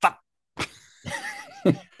castle? Fuck.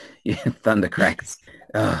 Yeah, thunder cracks.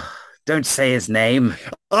 Oh, don't say his name.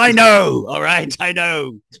 I know. All right, I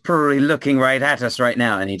know. He's probably looking right at us right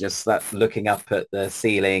now, and he just starts looking up at the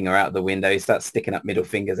ceiling or out the window. He starts sticking up middle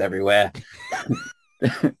fingers everywhere.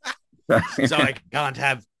 So I can't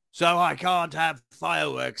have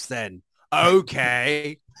fireworks then.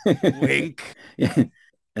 Okay. Wink. Yeah.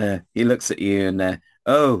 He looks at you and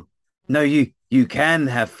oh no, you can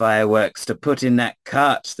have fireworks to put in that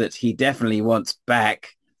cart that he definitely wants back.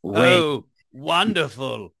 Wait, Oh,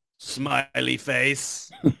 wonderful, smiley face.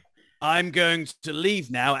 I'm going to leave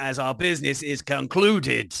now as our business is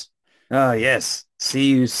concluded. oh yes, see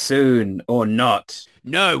you soon or not.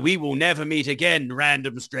 No, we will never meet again,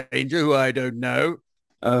 random stranger who I don't know.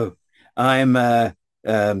 Oh, I'm not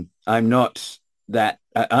that.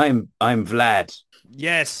 I'm Vlad.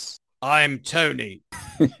 Yes, I'm Tony.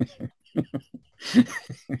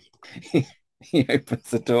 He opens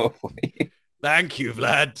the door for you. Thank you,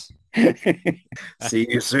 Vlad. See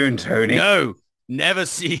you soon, Tony. No, never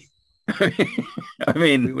see. I We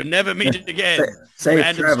mean, will never meet again, safe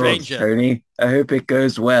random travels, stranger. Tony. I hope it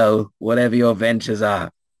goes well, whatever your ventures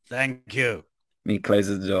are. Thank you. And he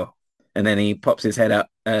closes the door, and then he pops his head up,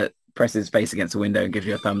 presses his face against the window, and gives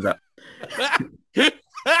you a thumbs up.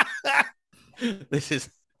 This is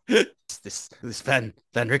this Van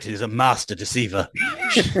Richten is a master deceiver.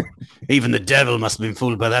 Even the devil must have been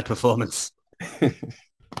fooled by that performance. All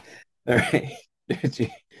right. Do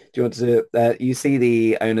you want to? You see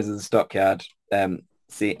the owners of the stockyard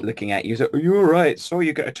see looking at you. So, are you all right? Saw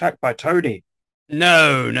you get attacked by Tony.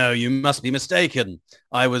 No, no, you must be mistaken.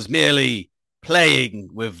 I was merely playing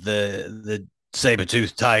with the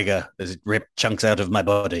saber-toothed tiger as it ripped chunks out of my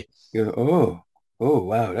body. You go, oh,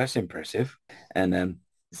 wow, that's impressive. And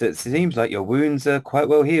so it seems like your wounds are quite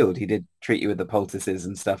well healed. He did treat you with the poultices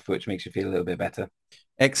and stuff, which makes you feel a little bit better.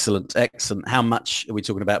 Excellent, excellent. How much are we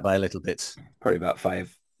talking about by a little bit? Probably about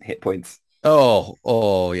 5 hit points.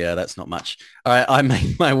 Oh, yeah, that's not much. All right, I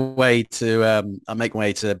make my way to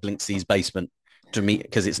Blinksey's basement to meet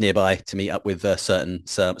because it's nearby to meet up with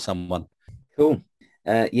someone. Cool.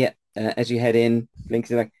 Yeah. As you head in,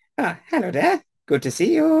 Blinks is like, hello there. Good to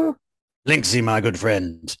see you. Linksy, my good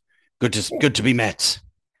friend. Good to be met.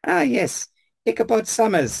 Ah, yes. Ichabod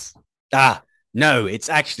Summers. Ah, no, it's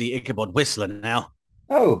actually Ichabod Whistler now.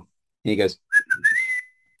 Oh. And he goes,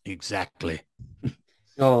 Exactly.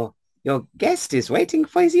 your guest is waiting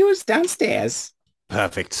for you downstairs.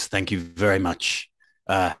 Perfect. Thank you very much.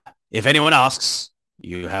 If anyone asks,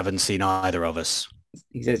 you haven't seen either of us.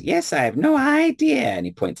 He says, yes, I have no idea. And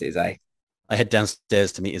he points at his eye. I head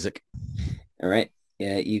downstairs to meet Isaac. All right.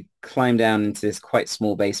 Yeah, you climb down into this quite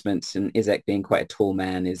small basement, and Izek, being quite a tall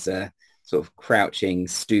man, is sort of crouching,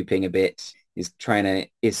 stooping a bit. Is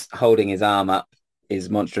holding his arm up, his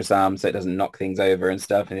monstrous arm, so it doesn't knock things over and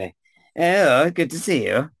stuff. And oh, good to see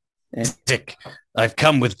you. Dick, I've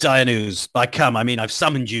come with dire news. By come, I mean I've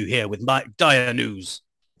summoned you here with my dire news.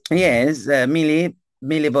 Yes, Millie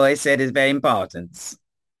boy said it's very important.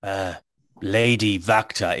 Lady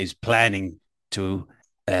Vakta is planning to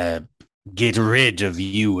get rid of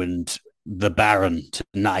you and the Baron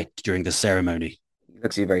tonight during the ceremony. He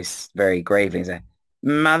looks at you very, very gravely and says,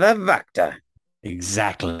 Mother Vakta.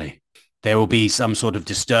 Exactly. There will be some sort of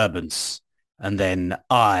disturbance, and then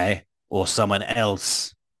I or someone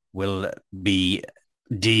else will be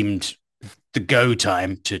deemed the go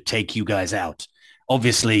time to take you guys out.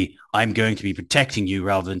 Obviously, I'm going to be protecting you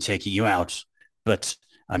rather than taking you out, but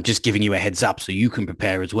I'm just giving you a heads up so you can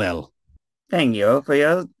prepare as well. Thank you for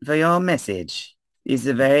your message. It's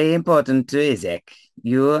very important to Izek.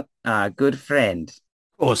 You are a good friend.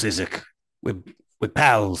 Of course, Isaac. We're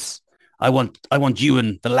pals. I want you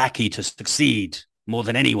and the lackey to succeed more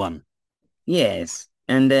than anyone. Yes,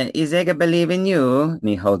 and Izek, I believe in you. And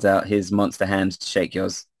he holds out his monster hand to shake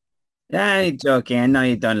yours. I'm joking. I know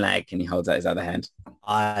you don't like. And he holds out his other hand.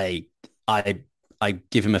 I I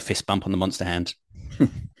give him a fist bump on the monster hand. He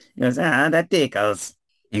goes, that tickles.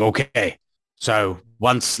 Okay. So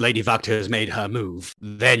once Lady Vakta has made her move,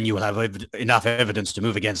 then you will have enough evidence to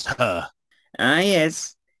move against her.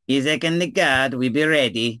 Yes. Izek and the guard will be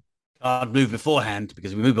ready. Can't move beforehand,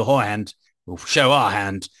 because if we move beforehand, we'll show our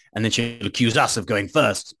hand, and then she'll accuse us of going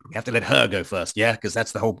first. We have to let her go first, yeah? Because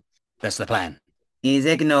that's the plan.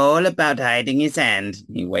 Izek know all about hiding his hand.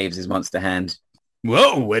 He waves his monster hand.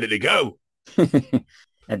 Whoa, where did it go?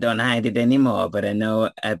 I don't hide it anymore, but I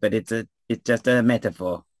know, but it's just a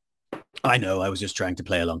metaphor. I know, I was just trying to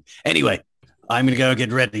play along. Anyway, I'm going to go and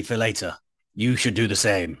get ready for later. You should do the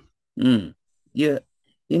same. You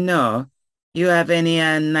know, you have any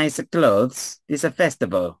nicer clothes? It's a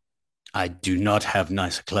festival. I do not have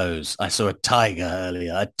nicer clothes. I saw a tiger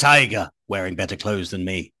earlier. A tiger wearing better clothes than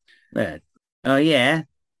me. Oh, yeah?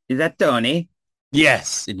 Is that Tony?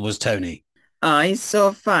 Yes, it was Tony. Oh, he's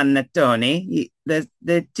so fun, Tony.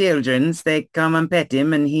 The children's, they come and pet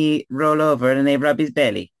him and he roll over and they rub his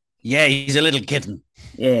belly. Yeah, he's a little kitten.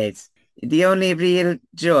 Yes. The only real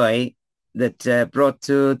joy that brought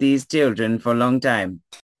to these children for a long time.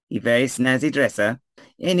 He very snazzy dresser.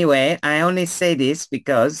 Anyway, I only say this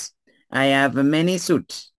because I have many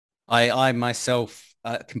suit. I myself,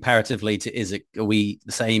 comparatively to Isaac, are we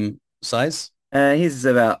the same size? He's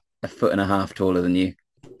about a foot and a half taller than you.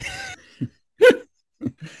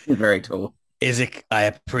 He's very tall. Isaac, I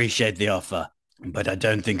appreciate the offer, but I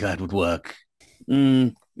don't think that would work.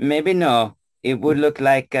 Maybe no. It would look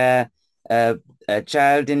like a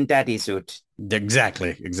child in daddy suit,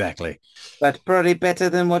 Exactly, exactly. but probably better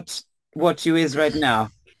than what you is right now.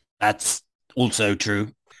 That's also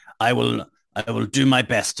true. I will I will do my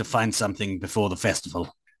best to find something before the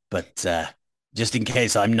festival, but just in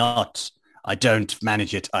case I don't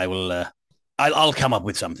manage it, I'll come up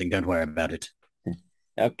with something. Don't worry about it.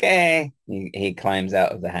 Okay. He climbs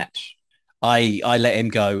out of the hatch. I let him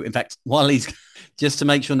go. In fact, while he's just to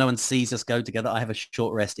make sure no one sees us go together, I have a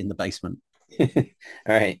short rest in the basement. All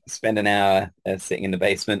right. Spend an hour sitting in the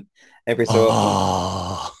basement. Every so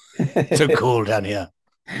often, Oh, so cool down here.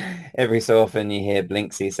 every so often you hear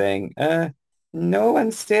Blinksy saying, no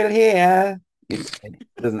one's still here. It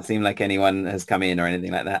doesn't seem like anyone has come in or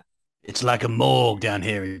anything like that. It's like a morgue down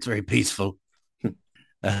here. It's very peaceful.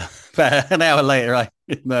 But an hour later, I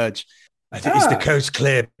emerge. I think it's the Ah, coast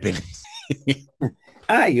clear, Billy.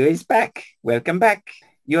 you is back. Welcome back.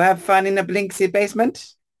 You have fun in the Blinksy basement?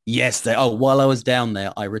 Yes, while I was down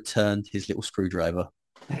there, I returned his little screwdriver.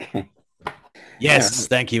 Yeah. Yes,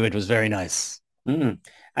 thank you. It was very nice. Mm.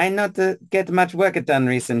 I not get much work done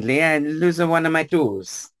recently. I lose one of my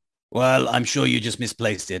tools. Well, I'm sure you just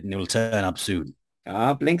misplaced it and it will turn up soon.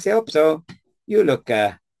 Ah, Blinksy, I hope so. You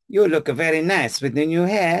look very nice with the new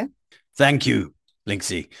hair. Thank you,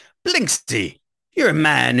 Blinksy. Blinksy, you're a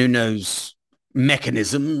man who knows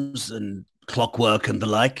mechanisms and clockwork and the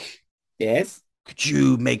like. Yes. Could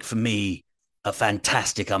you make for me a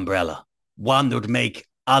fantastic umbrella? One that would make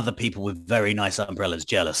other people with very nice umbrellas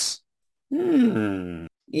jealous.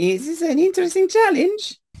 Is this an interesting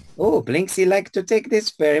challenge? Oh, Blinksy like to take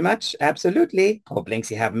this very much. Absolutely. Oh,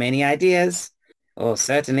 Blinksy have many ideas. Oh,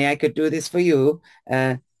 certainly I could do this for you.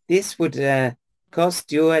 This would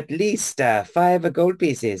cost you at least 5 gold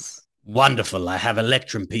pieces. Wonderful. I have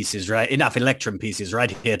enough electrum pieces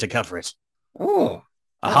right here to cover it. Oh,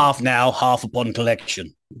 A oh, half now, half upon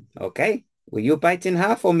collection. okay. Will you bite in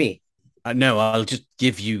half for me? No, I'll just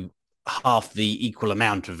give you half the equal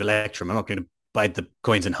amount of electrum. I'm not going to bite the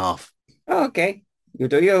coins in half. Oh, okay. You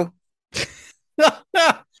do you.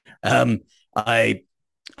 um, I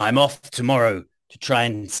I'm off tomorrow to try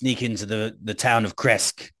and sneak into the town of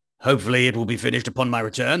Kresk. Hopefully it will be finished upon my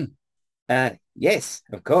return. Yes,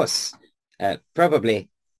 of course. Probably.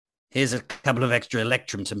 Here's a couple of extra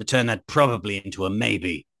electrum to turn that probably into a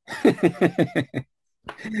maybe.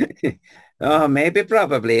 Oh, maybe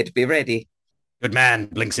probably it'd be ready. Good man,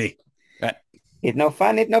 Blinksy. Uh, It no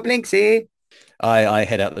fun, it no Blinksy. I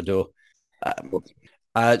head out the door.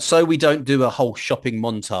 Um, so we don't do a whole shopping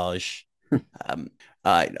montage. Um,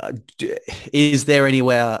 is there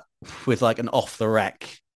anywhere with like an off the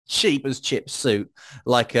rack, cheap as chips suit,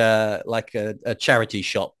 like a charity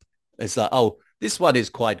shop? It's like, oh, this one is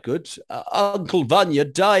quite good. Uncle Vanya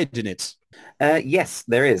died in it. Yes,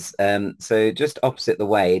 there is. So just opposite the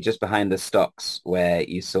way, just behind the stocks where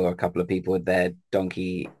you saw a couple of people with their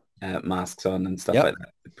donkey masks on and stuff like Yep.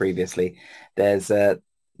 that previously, there's a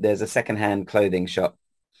secondhand clothing shop.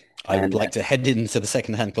 I would And like to head into the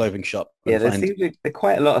secondhand clothing shop yeah, and there find. seems to be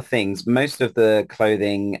quite a lot of things. Most of the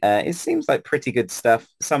clothing, it seems like pretty good stuff.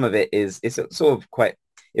 Some of it is sort of quite,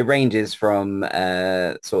 it ranges from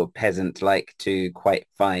sort of peasant-like to quite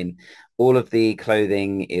fine. All of the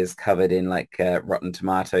clothing is covered in like rotten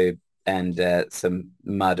tomato and some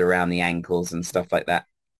mud around the ankles and stuff like that.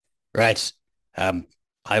 right.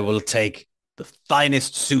 I will take the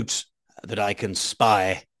finest suit that I can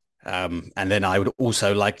spy. And then I would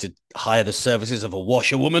also like to hire the services of a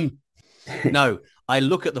washerwoman. No, I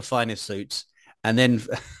look at the finest suits and then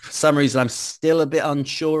for some reason I'm still a bit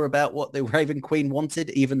unsure about what the Raven Queen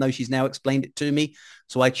wanted, even though she's now explained it to me.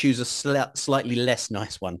 So I choose a slightly less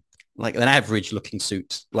nice one, like an average looking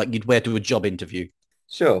suit, like you'd wear to a job interview.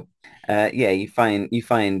 Sure. Yeah, you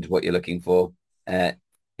find what you're looking for. Uh,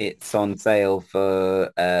 it's on sale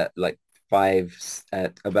for like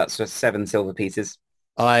about 7 silver pieces.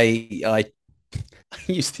 I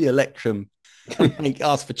use the Electrum and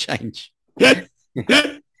ask for change.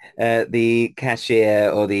 The cashier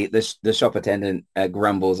or the shop attendant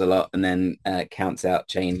grumbles a lot and then counts out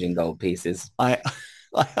change in gold pieces I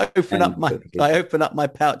I open up and my silver I pieces. open up my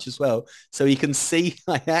pouch as well, so he can see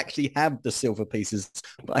I actually have the silver pieces,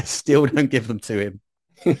 but I still don't give them to him.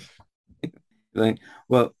 Like,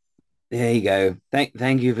 well, There you go.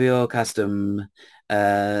 Thank you for your custom.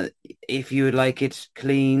 Uh, if you would like it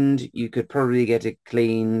cleaned, you could probably get it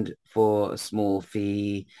cleaned for a small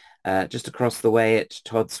fee. Just across the way at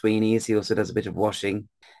Todd Sweeney's. He also does a bit of washing.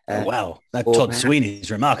 Oh, Uh, wow. That or Todd Sweeney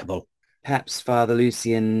is remarkable. perhaps Father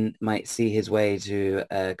Lucian might see his way to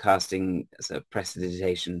casting a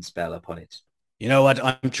prestidigitation spell upon it. You know what?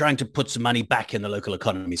 I'm trying to put some money back in the local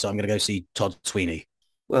economy, so I'm going to go see Todd Sweeney.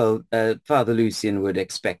 Well, Father Lucian would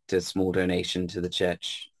expect a small donation to the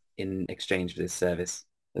church in exchange for this service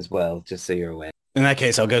as well, just so you're aware. In that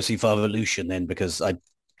case, I'll go see Father Lucian then because I've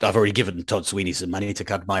already given Todd Sweeney some money to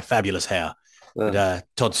cut my fabulous hair. Well,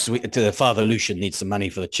 But Father Lucian needs some money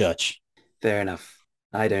for the church. fair enough.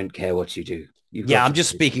 I don't care what you do. You've Yeah, got I'm to just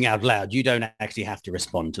speaking out loud. You don't actually have to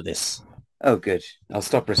respond to this. Oh, good. I'll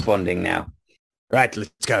stop responding now. Right,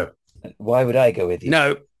 let's go. Why would I go with you?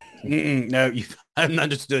 No, no, you haven't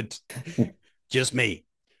understood. Just me.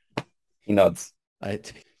 He nods. I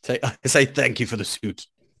say thank you for the suit.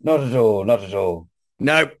 Not at all. Not at all.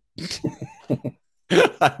 No.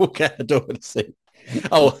 I walk out the door with the suit.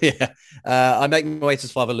 Oh, yeah. I make my way to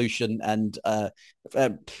Father Lucian and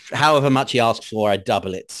however much he asks for, I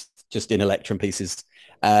double it just in electrum pieces.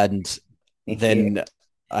 And then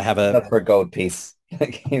I have That's for a gold piece.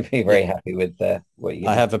 You'd be very happy with what you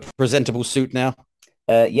I get. have a presentable suit now.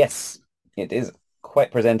 Yes, it is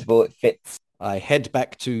quite presentable. It fits. I head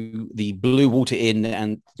back to the Blue Water Inn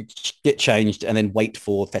and get changed and then wait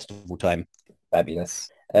for festival time. Fabulous.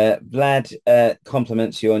 Vlad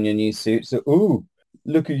compliments you on your new suit. So, ooh,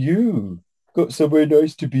 look at you. Got somewhere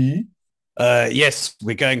nice to be. Yes,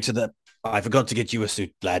 we're going to the... I forgot to get you a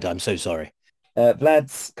suit, lad. I'm so sorry.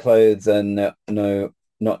 Vlad's clothes are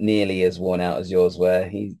not nearly as worn out as yours were.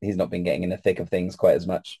 He's not been getting in the thick of things quite as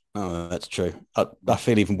much. Oh, that's true. I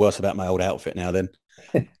feel even worse about my old outfit now then.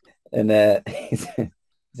 And he says,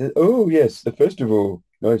 "Oh yes, the festival,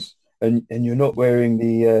 nice. And you're not wearing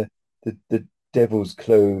the devil's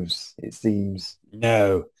clothes, it seems."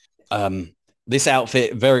 No. This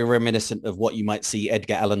outfit, very reminiscent of what you might see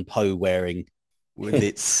Edgar Allan Poe wearing with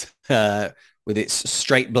its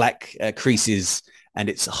straight black creases and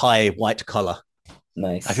its high white collar.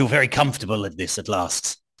 Nice. I feel very comfortable at this at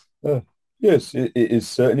last. Yes, it is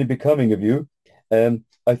certainly becoming of you.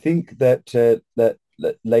 I think that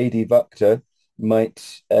Lady Vukta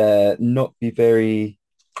might not be very.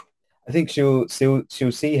 I think she'll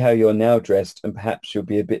see how you're now dressed, and perhaps she'll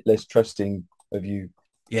be a bit less trusting of you.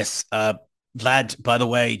 Yes, Vlad, by the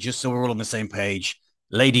way, just so we're all on the same page,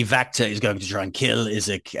 Lady Vacta is going to try and kill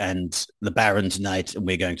Isaac and the Baron tonight, and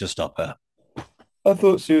we're going to stop her. I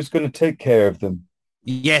thought she was going to take care of them.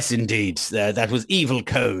 Yes, indeed. That was evil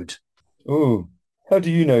code. Oh, how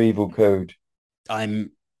do you know evil code?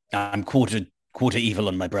 I'm quarter evil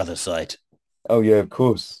on my brother's side. Oh yeah, of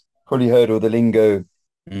course. Probably heard all the lingo.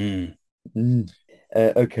 Mm.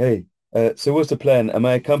 Okay. So what's the plan? Am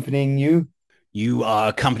I accompanying you? You are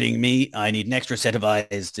accompanying me. I need an extra set of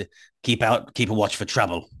eyes to keep a watch for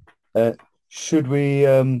trouble. Should we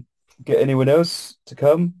get anyone else to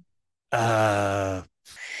come?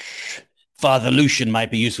 Father Lucian might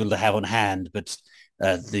be useful to have on hand, but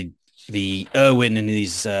the Irwin and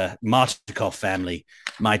his Martikov family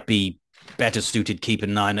might be better suited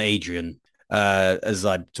keeping an eye on Adrian. As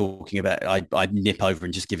I'm talking about, I'd nip over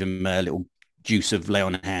and just give him a little juice of lay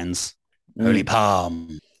on hands. Holy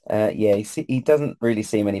palm. Yeah, he doesn't really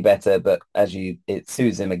seem any better, but it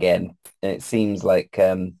soothes him again. And it seems like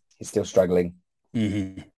he's still struggling.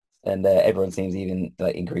 Mm-hmm. And everyone seems even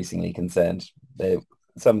like increasingly concerned.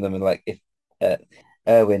 Some of them are like, if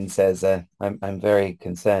Erwin says, I'm very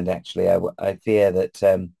concerned actually. I fear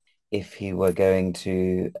that if he were going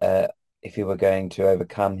to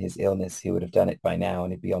overcome his illness, he would have done it by now,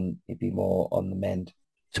 and he'd be more on the mend.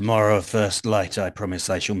 Tomorrow, first light, I promise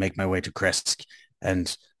I shall make my way to Kresk,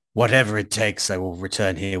 and whatever it takes, I will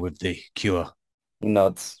return here with the cure. He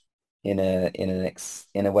nods in a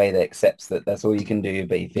way that accepts that that's all you can do,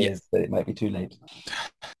 but he fears that it might be too late.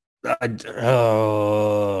 Doesn't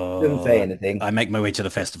say anything. I make my way to the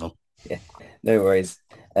festival. Yeah, no worries.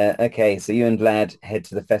 Okay, so you and Vlad head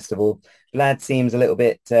to the festival. Vlad seems a little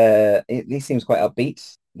bit, he seems quite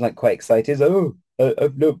upbeat, like quite excited. Oh,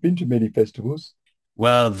 I've not been to many festivals.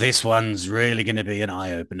 Well, this one's really going to be an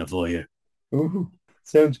eye-opener for you. Oh,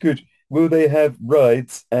 sounds good. Will they have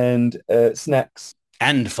rides and snacks?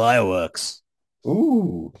 And fireworks.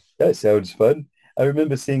 Ooh, that sounds fun. I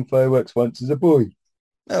remember seeing fireworks once as a boy.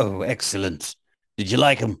 Oh, excellent. Did you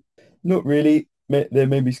like them? Not really. They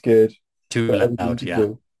made me scared. Too loud, yeah.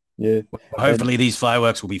 Cool. Yeah. Well, hopefully these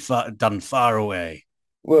fireworks will be done far away.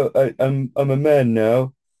 Well, I'm a man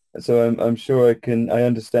now, So I'm sure I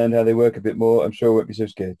understand how they work a bit more. I'm sure I won't be so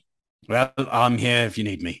scared. Well, I'm here if you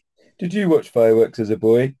need me. Did you watch fireworks as a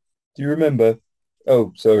boy? Do you remember?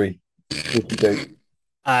 Oh, sorry. Just a joke.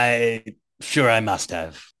 I sure I must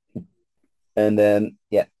have. And then,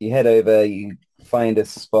 yeah, you head over, you find a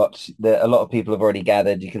spot that a lot of people have already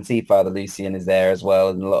gathered. You can see Father Lucian is there as well,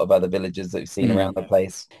 and a lot of other villagers that we've seen Hmm. around the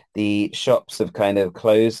place. The shops have kind of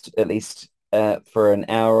closed, at least for an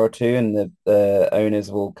hour or two, and the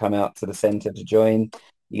owners will come out to the center to join.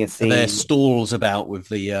 You can Are there see stalls about with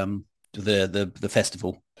the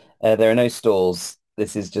festival? there are no stalls.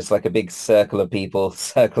 This is just like a big circle of people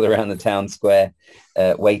circle around the town square,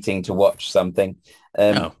 waiting to watch something.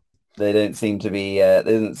 Um, Oh, they don't seem to be. They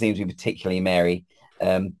doesn't seem to be particularly merry.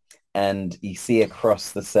 Um, and you see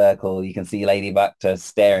across the circle, you can see Lady Bacta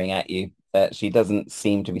staring at you. She doesn't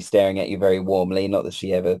seem to be staring at you very warmly. Not that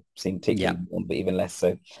she ever seemed yeah. particularly warm, but even less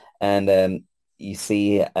so. And you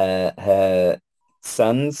see her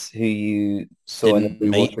sons, who you saw in the Didn't Blue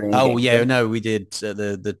meet. Water Inn Oh yeah, gateway. no, we did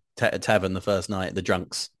the tavern the first night. The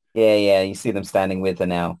drunks. Yeah, yeah, you see them standing with her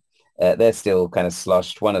now. They're still kind of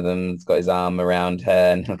sloshed. One of them's got his arm around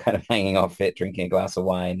her and kind of hanging off it, drinking a glass of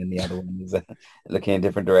wine, and the other one is looking in a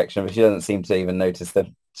different direction, but she doesn't seem to even notice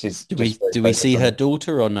them. She's Do just we very do we focused see on her them.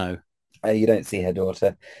 daughter or no? You don't see her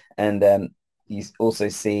daughter. And you also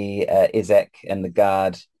see Izek and the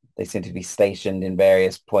guard. They seem to be stationed in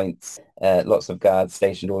various points. Lots of guards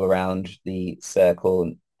stationed all around the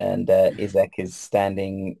circle. And Izek is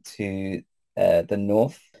standing to the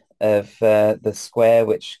north of the square,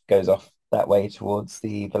 which goes off that way towards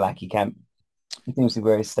the Valaki camp. He seems to be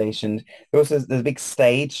very stationed. There's a big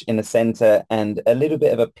stage in the center and a little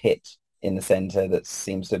bit of a pit in the center that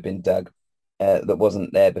seems to have been dug that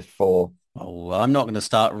wasn't there before. Oh, well, I'm not going to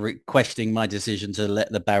start questioning my decision to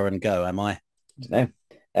let the Baron go, am I? I don't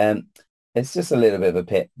know. It's just a little bit of a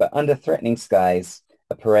pit, but under threatening skies,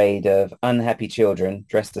 a parade of unhappy children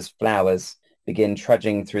dressed as flowers begin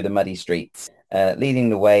trudging through the muddy streets, leading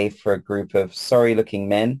the way for a group of sorry-looking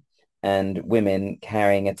men and women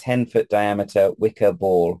carrying a 10-foot diameter wicker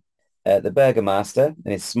ball. The burgomaster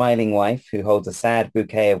and his smiling wife, who holds a sad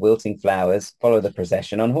bouquet of wilting flowers, follow the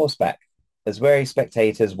procession on horseback. As weary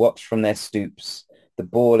spectators watch from their stoops, the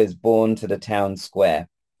ball is borne to the town square.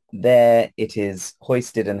 There it is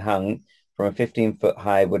hoisted and hung from a 15-foot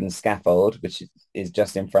high wooden scaffold, which is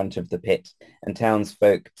just in front of the pit, and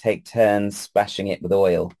townsfolk take turns splashing it with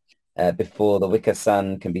oil before the wicker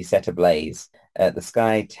sun can be set ablaze. The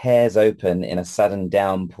sky tears open in a sudden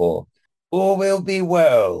downpour. All will be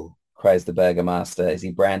well, cries the burgomaster as he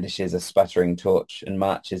brandishes a sputtering torch and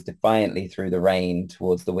marches defiantly through the rain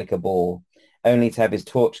towards the wicker ball, only to have his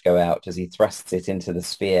torch go out as he thrusts it into the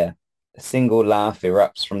sphere. A single laugh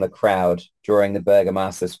erupts from the crowd, drawing the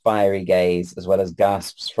burgomaster's fiery gaze, as well as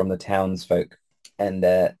gasps from the townsfolk. And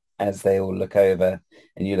as they all look over,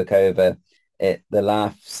 and you look over, the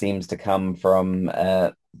laugh seems to come from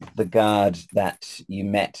the guard that you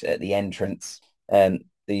met at the entrance, that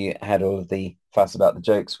you had all of the fuss about the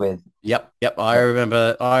jokes with. Yep, yep. I Uh,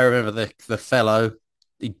 remember. I remember the fellow.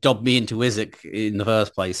 He dobbed me into Isaac in the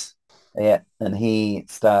first place. yeah, and he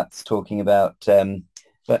starts talking about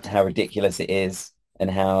but how ridiculous it is and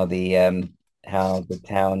how the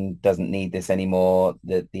town doesn't need this anymore.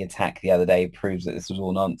 The attack the other day proves that this was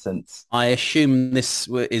all nonsense. I assume this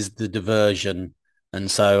is the diversion, and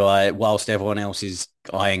so whilst everyone else is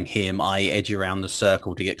eyeing him, I edge around the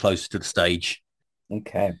circle to get closer to the stage.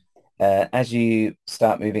 Okay. As you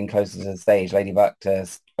start moving closer to the stage, Lady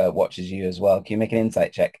Bacta watches you as well. Can you make an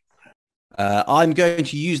insight check? I'm going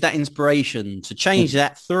to use that inspiration to change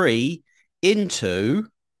that 3 into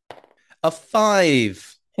a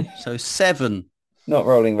 5. So 7. Not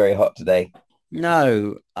rolling very hot today.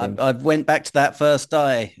 No, Um, I went back to that first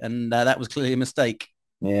die, and that was clearly a mistake.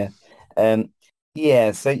 yeah. Um,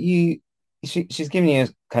 yeah, so she's giving you a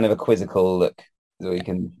kind of a quizzical look that we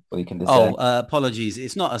can discern. Oh, apologies.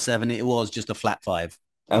 It's not a 7. It was just a flat 5.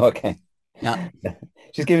 Oh, okay. Yeah.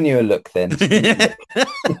 She's giving you a look then.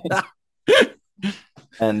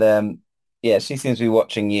 And yeah, she seems to be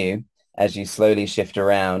watching you as you slowly shift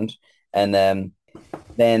around. And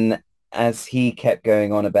then as he kept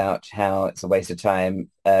going on about how it's a waste of time,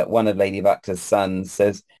 one of Lady Bacta's sons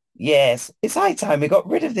says, yes, it's high time we got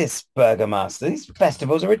rid of this burgomaster. These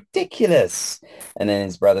festivals are ridiculous. And then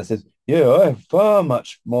his brother says, yeah, I have far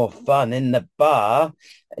much more fun in the bar,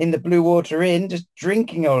 in the Blue Water Inn, just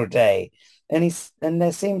drinking all day. And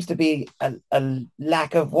there seems to be a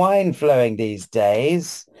lack of wine flowing these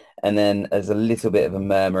days. And then there's a little bit of a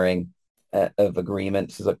murmuring of agreement.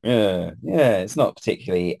 It's like, yeah, it's not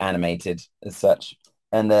particularly animated as such.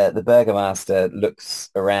 And the burgomaster looks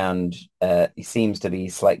around. He seems to be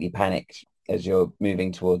slightly panicked as you're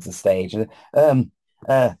moving towards the stage.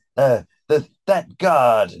 That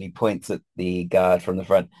guard, and he points at the guard from the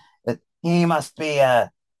front. He must be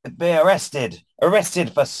arrested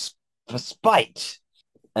for spite.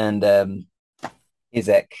 And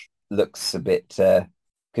Izek looks a bit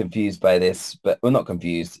confused by this, but well, not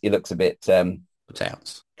confused. He looks a bit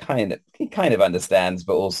Sounds. he kind of understands,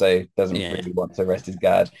 but also doesn't Yeah. really want to arrest his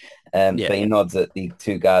guard. Yeah. But he nods at the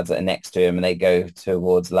two guards that are next to him, and they go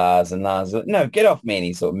towards Lars. And Lars, no, get off me! And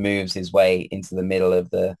he sort of moves his way into the middle of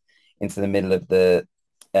the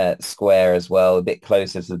square as well, a bit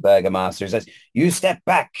closer to the burgomaster. He says, "You step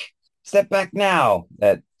back now."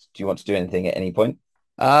 Do you want to do anything at any point?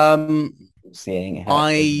 Um, Seeing how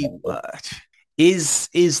I is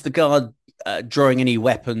the guard drawing any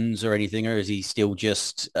weapons or anything, or is he still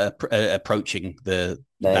just approaching the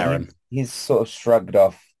no, Baron? He's sort of shrugged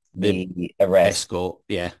off the arrest Escort,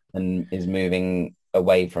 yeah. and is moving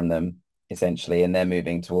away from them essentially, and they're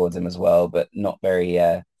moving towards him as well, but not very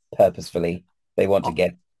purposefully. They want to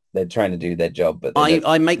get. They're trying to do their job, but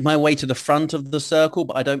I make my way to the front of the circle,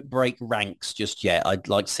 but I don't break ranks just yet. I'd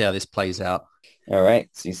like to see how this plays out. All right,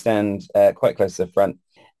 so you stand quite close to the front,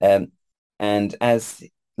 and as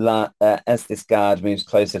this guard moves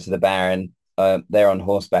closer to the Baron, they're on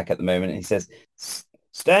horseback at the moment, and he says,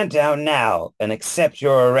 "Stand down now and accept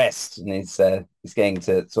your arrest." And he's getting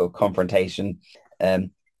to sort of confrontation,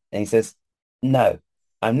 and he says, "No,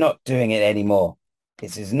 I'm not doing it anymore.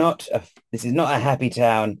 This is not a happy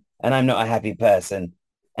town, and I'm not a happy person.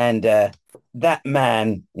 And that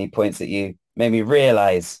man," and he points at you, "made me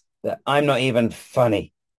realize that I'm not even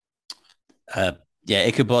funny." Yeah,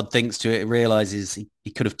 Ichabod thinks to it, realizes he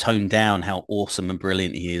could have toned down how awesome and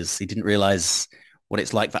brilliant he is. He didn't realize what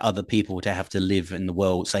it's like for other people to have to live in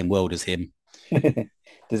the same world as him.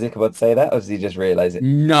 Does Ichabod say that, or does he just realize it?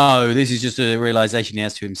 No, this is just a realization he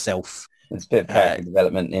has to himself. It's a bit of character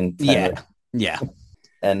development in Tenor. Yeah.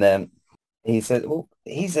 And he said, "Well,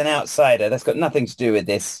 he's an outsider. That's got nothing to do with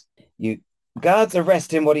this. You guards,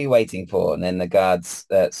 arrest him. What are you waiting for?" And then the guards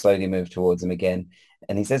slowly move towards him again.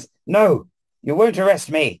 And he says, "No, you won't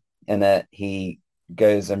arrest me." And he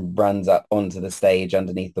goes and runs up onto the stage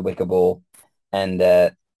underneath the wicker ball. And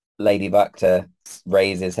Lady Bacta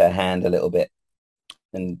raises her hand a little bit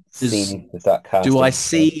and seems to start casting. Do I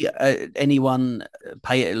see anyone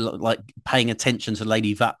paying attention to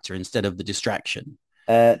Lady Bacta instead of the distraction?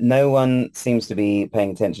 No one seems to be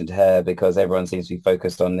paying attention to her because everyone seems to be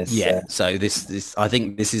focused on this. Yeah. So this, I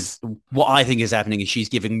think this is what I think is happening is she's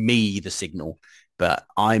giving me the signal, but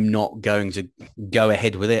I'm not going to go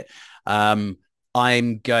ahead with it. I'm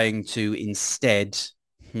going to instead.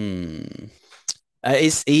 He's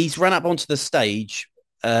run up onto the stage.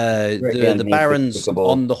 The Baron's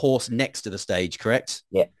on the horse next to the stage, correct?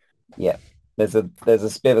 Yeah. Yeah. There's a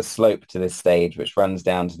bit of a slope to this stage which runs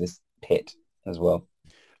down to this pit as well.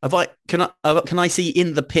 Can I see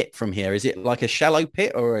in the pit from here? Is it like a shallow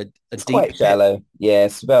pit or a deep quite pit? Shallow? Yeah,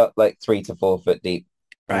 it's about like 3 to 4 foot deep.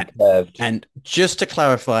 Right. And curved. And just to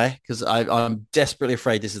clarify, because I'm desperately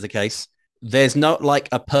afraid this is the case, there's not like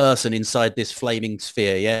a person inside this flaming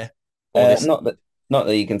sphere, yeah? Not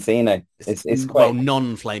that you can see, no. It's quite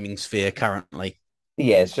non-flaming sphere currently.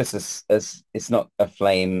 Yeah, it's just as it's not a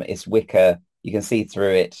flame, it's wicker. You can see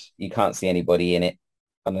through it. You can't see anybody in it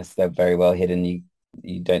unless they're very well hidden.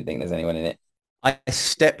 You don't think there's anyone in it. I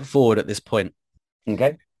step forward at this point.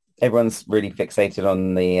 Okay. Everyone's really fixated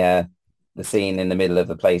on the scene in the middle of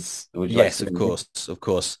the place. Yes, of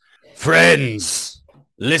course. Friends,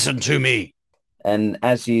 listen to me. And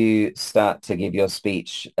as you start to give your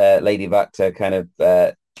speech, Lady Bacta kind of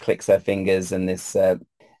clicks her fingers, and this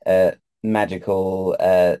magical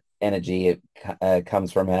energy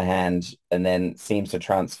comes from her hand and then seems to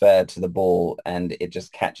transfer to the ball, and it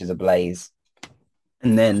just catches ablaze.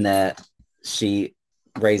 And then she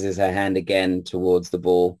raises her hand again towards the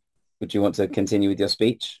ball. Would you want to continue with your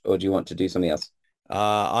speech, or do you want to do something else?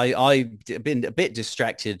 I've been a bit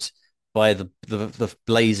distracted by the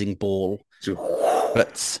blazing ball,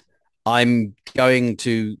 but I'm going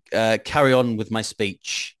to carry on with my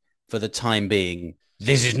speech for the time being.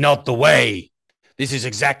 This is not the way. This is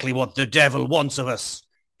exactly what the devil wants of us.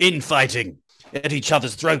 Infighting at each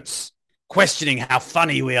other's throats, questioning how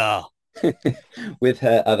funny we are. With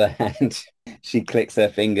her other hand, she clicks her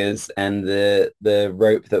fingers, and the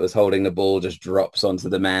rope that was holding the ball just drops onto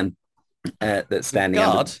the man that's standing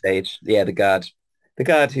on the stage. Yeah, the guard. The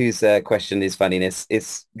guard who's questioned his funniness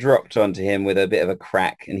is dropped onto him with a bit of a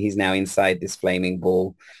crack, and he's now inside this flaming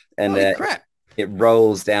ball. And it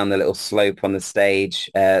rolls down the little slope on the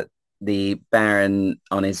stage. the Baron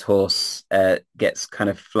on his horse gets kind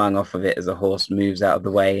of flung off of it as a horse moves out of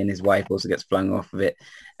the way, and his wife also gets flung off of it,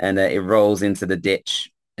 and it rolls into the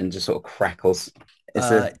ditch and just sort of crackles. It's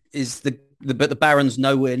a Is but the Baron's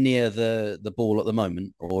nowhere near the ball at the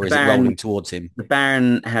moment, or the is it Baron rolling towards him? the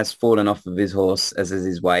Baron has fallen off of his horse, as is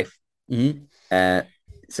his wife. Hmm. Uh,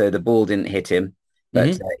 so the ball didn't hit him,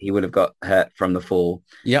 but Hmm. he would have got hurt from the fall.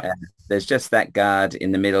 Yep. There's just that guard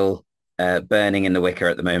in the middle, burning in the wicker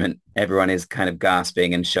at the moment. Everyone is kind of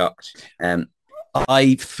gasping and shocked.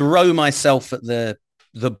 I throw myself at the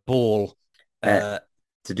ball. Uh, Uh,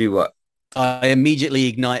 to do what? I immediately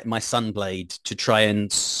ignite my sunblade to try and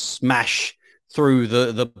smash through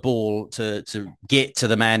the ball to get to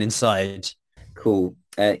the man inside. Cool.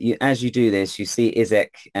 As you do this, you see Izek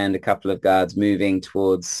and a couple of guards moving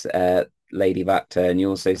towards Lady Vakta, and you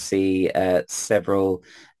also see several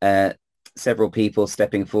people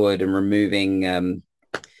stepping forward and removing.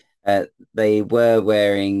 They were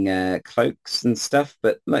wearing cloaks and stuff,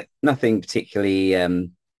 but like nothing particularly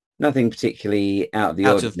out of the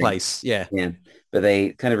Out of ordinary. place. Yeah. Yeah, but they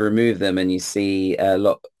kind of remove them, and you see a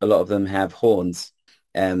lot of them have horns.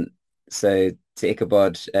 So to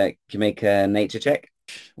Ichabod, can you make a nature check?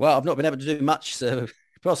 Well, I've not been able to do much, so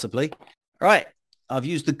possibly. Right. I've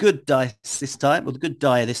used the good dice this time, or the good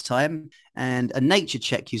die this time, and a nature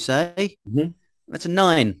check, you say? Mhm. That's a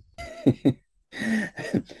 9.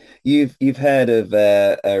 You've heard of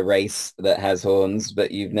a race that has horns,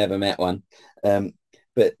 but you've never met one.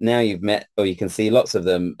 But now you've met, or you can see lots of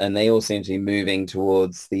them, and they all seem to be moving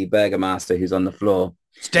towards the burgomaster who's on the floor.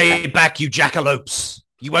 Stay back, you jackalopes.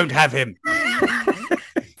 You won't have him.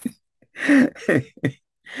 We're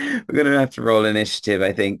going to have to roll initiative,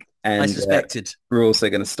 I think. And I suspected. we're also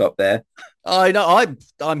going to stop there. I know.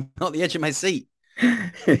 I'm on the edge of my seat.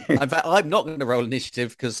 In fact, I'm not going to roll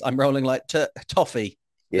initiative because I'm rolling like toffee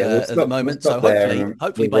We'll at stop, the we'll moment. stop So there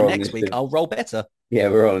hopefully we'll by roll next week initiative. I'll roll better. Yeah,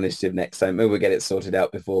 we're all initiative next time. Maybe we'll get it sorted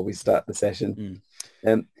out before we start the session.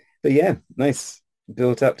 But yeah, nice.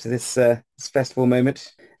 Built up to this festival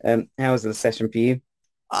moment. How was the session for you?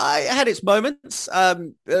 I had its moments. A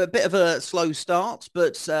bit of a slow start,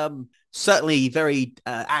 but certainly very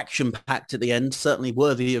action-packed at the end. Certainly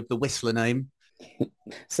worthy of the Whistler name.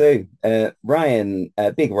 So Ryan,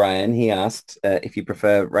 Big Ryan, he asked if you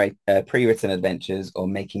prefer pre-written adventures or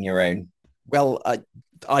making your own. Well,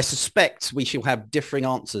 I suspect we shall have differing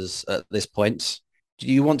answers at this point. Do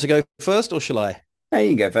you want to go first or shall I? Hey, you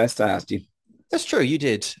can go first. I asked you. That's true, you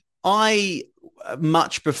did. I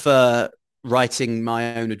much prefer writing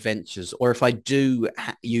my own adventures, or if I do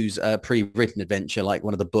use a pre-written adventure like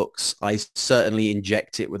one of the books, I certainly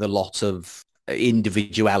inject it with a lot of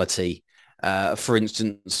individuality. For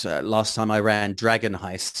instance, last time I ran Dragon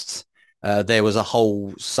Heists, there was a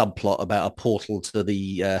whole subplot about a portal to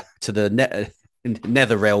the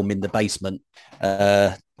nether realm in the basement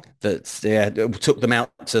that took them out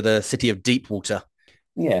to the city of Deepwater.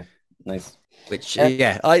 Yeah, nice. Which it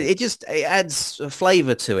adds a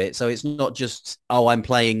flavor to it. So it's not just I'm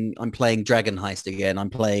playing Dragon Heist again. I'm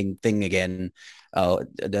playing Thing again. Oh,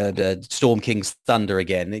 the Storm King's Thunder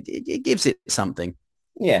again. It gives it something.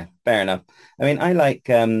 Yeah, fair enough. I mean, I like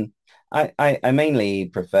I mainly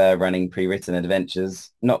prefer running pre-written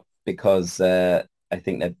adventures, not because I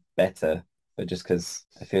think they're better, but just because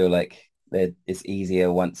I feel like it's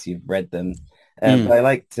easier once you've read them. But I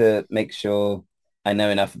like to make sure I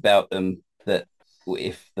know enough about them that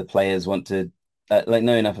if the players want to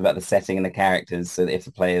know enough about the setting and the characters, so that if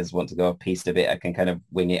the players want to go off piece a bit, I can kind of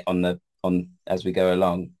wing it on as we go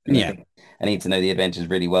along. And Yeah. I need to know the adventures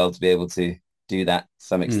really well to be able to do that to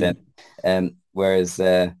some extent. Whereas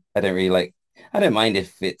I don't mind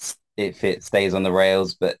if it stays on the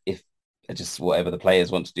rails, but if just whatever the players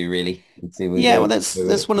want to do, really. Well, that's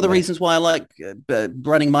one of the reasons why I like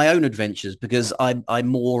running my own adventures, because I'm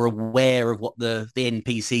more aware of what the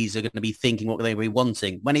NPCs are going to be thinking, what they will be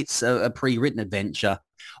wanting. When it's a pre-written adventure,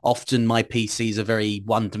 often my PCs are very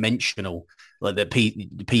one-dimensional. Like the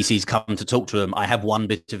PCs come to talk to them. I have one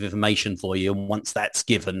bit of information for you, and once that's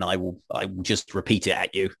given, I will just repeat it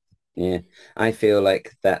at you. Yeah, I feel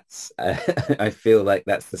like that's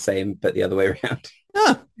the same, but the other way around.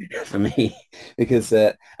 For me, because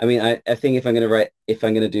I mean, I think if I'm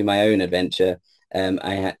going to do my own adventure,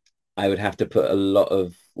 I would have to put a lot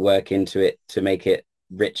of work into it to make it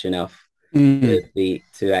rich enough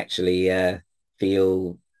to actually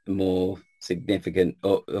feel more significant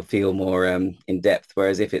or feel more in depth.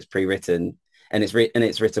 Whereas if it's pre-written and it's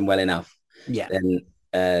written well enough, then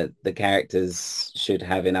the characters should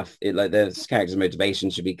have enough. The characters' motivation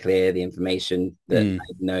should be clear. The information that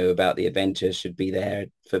I know about the adventure should be there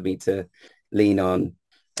for me to lean on.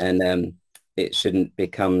 and it shouldn't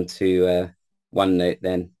become too one note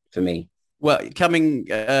then for me. Well,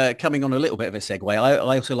 coming on a little bit of a segue, I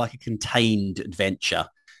also like a contained adventure.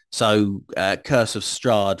 So Curse of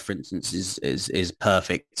Strahd, for instance, is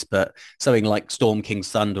perfect. But something like Storm King's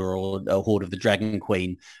Thunder or Horde of the Dragon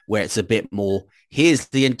Queen, where it's a bit more, here's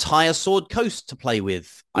the entire Sword Coast to play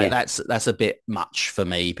with. Yeah. That's a bit much for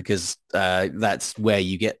me because that's where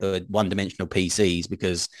you get the one-dimensional PCs.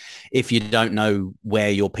 Because if you don't know where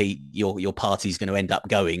your party's going to end up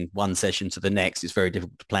going one session to the next, it's very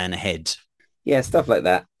difficult to plan ahead. Yeah, stuff like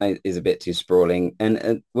that is a bit too sprawling.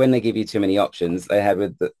 And when they give you too many options, they had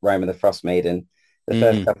with the Rime of the Frost Maiden, the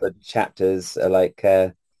first couple of chapters are like,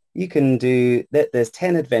 you can do, there's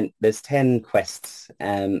 10 quests.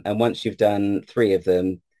 And once you've done 3 of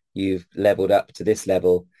them, you've leveled up to this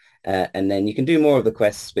level. And then you can do more of the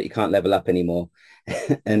quests, but you can't level up anymore.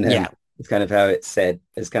 And it's kind of how it said,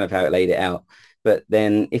 it's kind of how it laid it out. But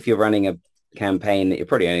then if you're running a campaign that you're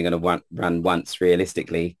probably only going to run once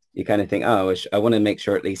realistically, you kind of think, oh, I want to make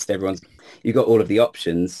sure at least you got all of the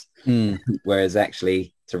options. Whereas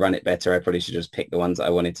actually to run it better, I probably should just pick the ones that I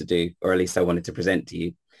wanted to do, or at least I wanted to present to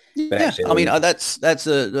you. But actually, I mean, that's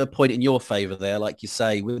a point in your favor there. Like you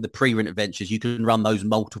say, with the pre-run adventures, you can run those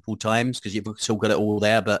multiple times because you've still got it all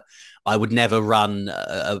there. But I would never run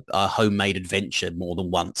a homemade adventure more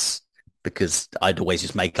than once because I'd always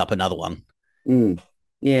just make up another one.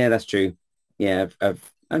 Yeah, that's true. Yeah, I've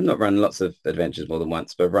not run lots of adventures more than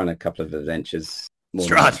once, but I've run a couple of adventures more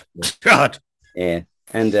Strahd. Yeah,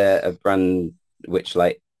 and I've run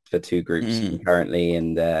Witchlight for 2 groups currently,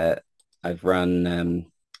 and I've run.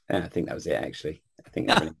 I think that was it actually. I think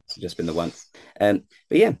it's just been the once. But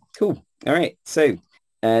yeah, cool. All right. So,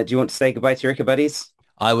 do you want to say goodbye to your Ichabuddies?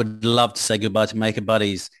 I would love to say goodbye to my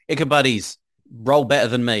Ichabuddies. Ichabuddies, roll better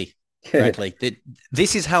than me. Frankly,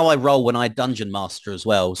 this is how I roll when I dungeon master as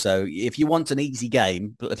well. So if you want an easy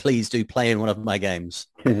game, please do play in one of my games.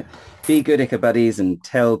 Be good, Ichabuddies, and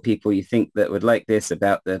tell people you think that would like this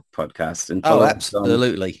about the podcast. And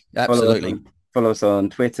absolutely. Follow us on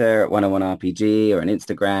Twitter at 101RPG or on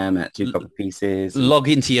Instagram at 2 Copper Pieces. Log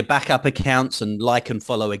into your backup accounts and like and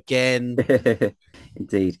follow again.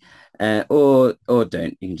 Indeed. Or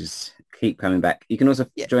don't. You can just keep coming back. You can also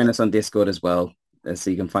join us on Discord as well.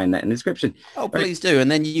 So you can find that in the description. Oh, please do.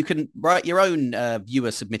 And then you can write your own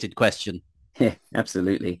viewer-submitted question. Yeah,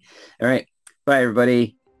 absolutely. All right. Bye,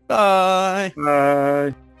 everybody. Bye.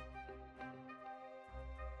 Bye.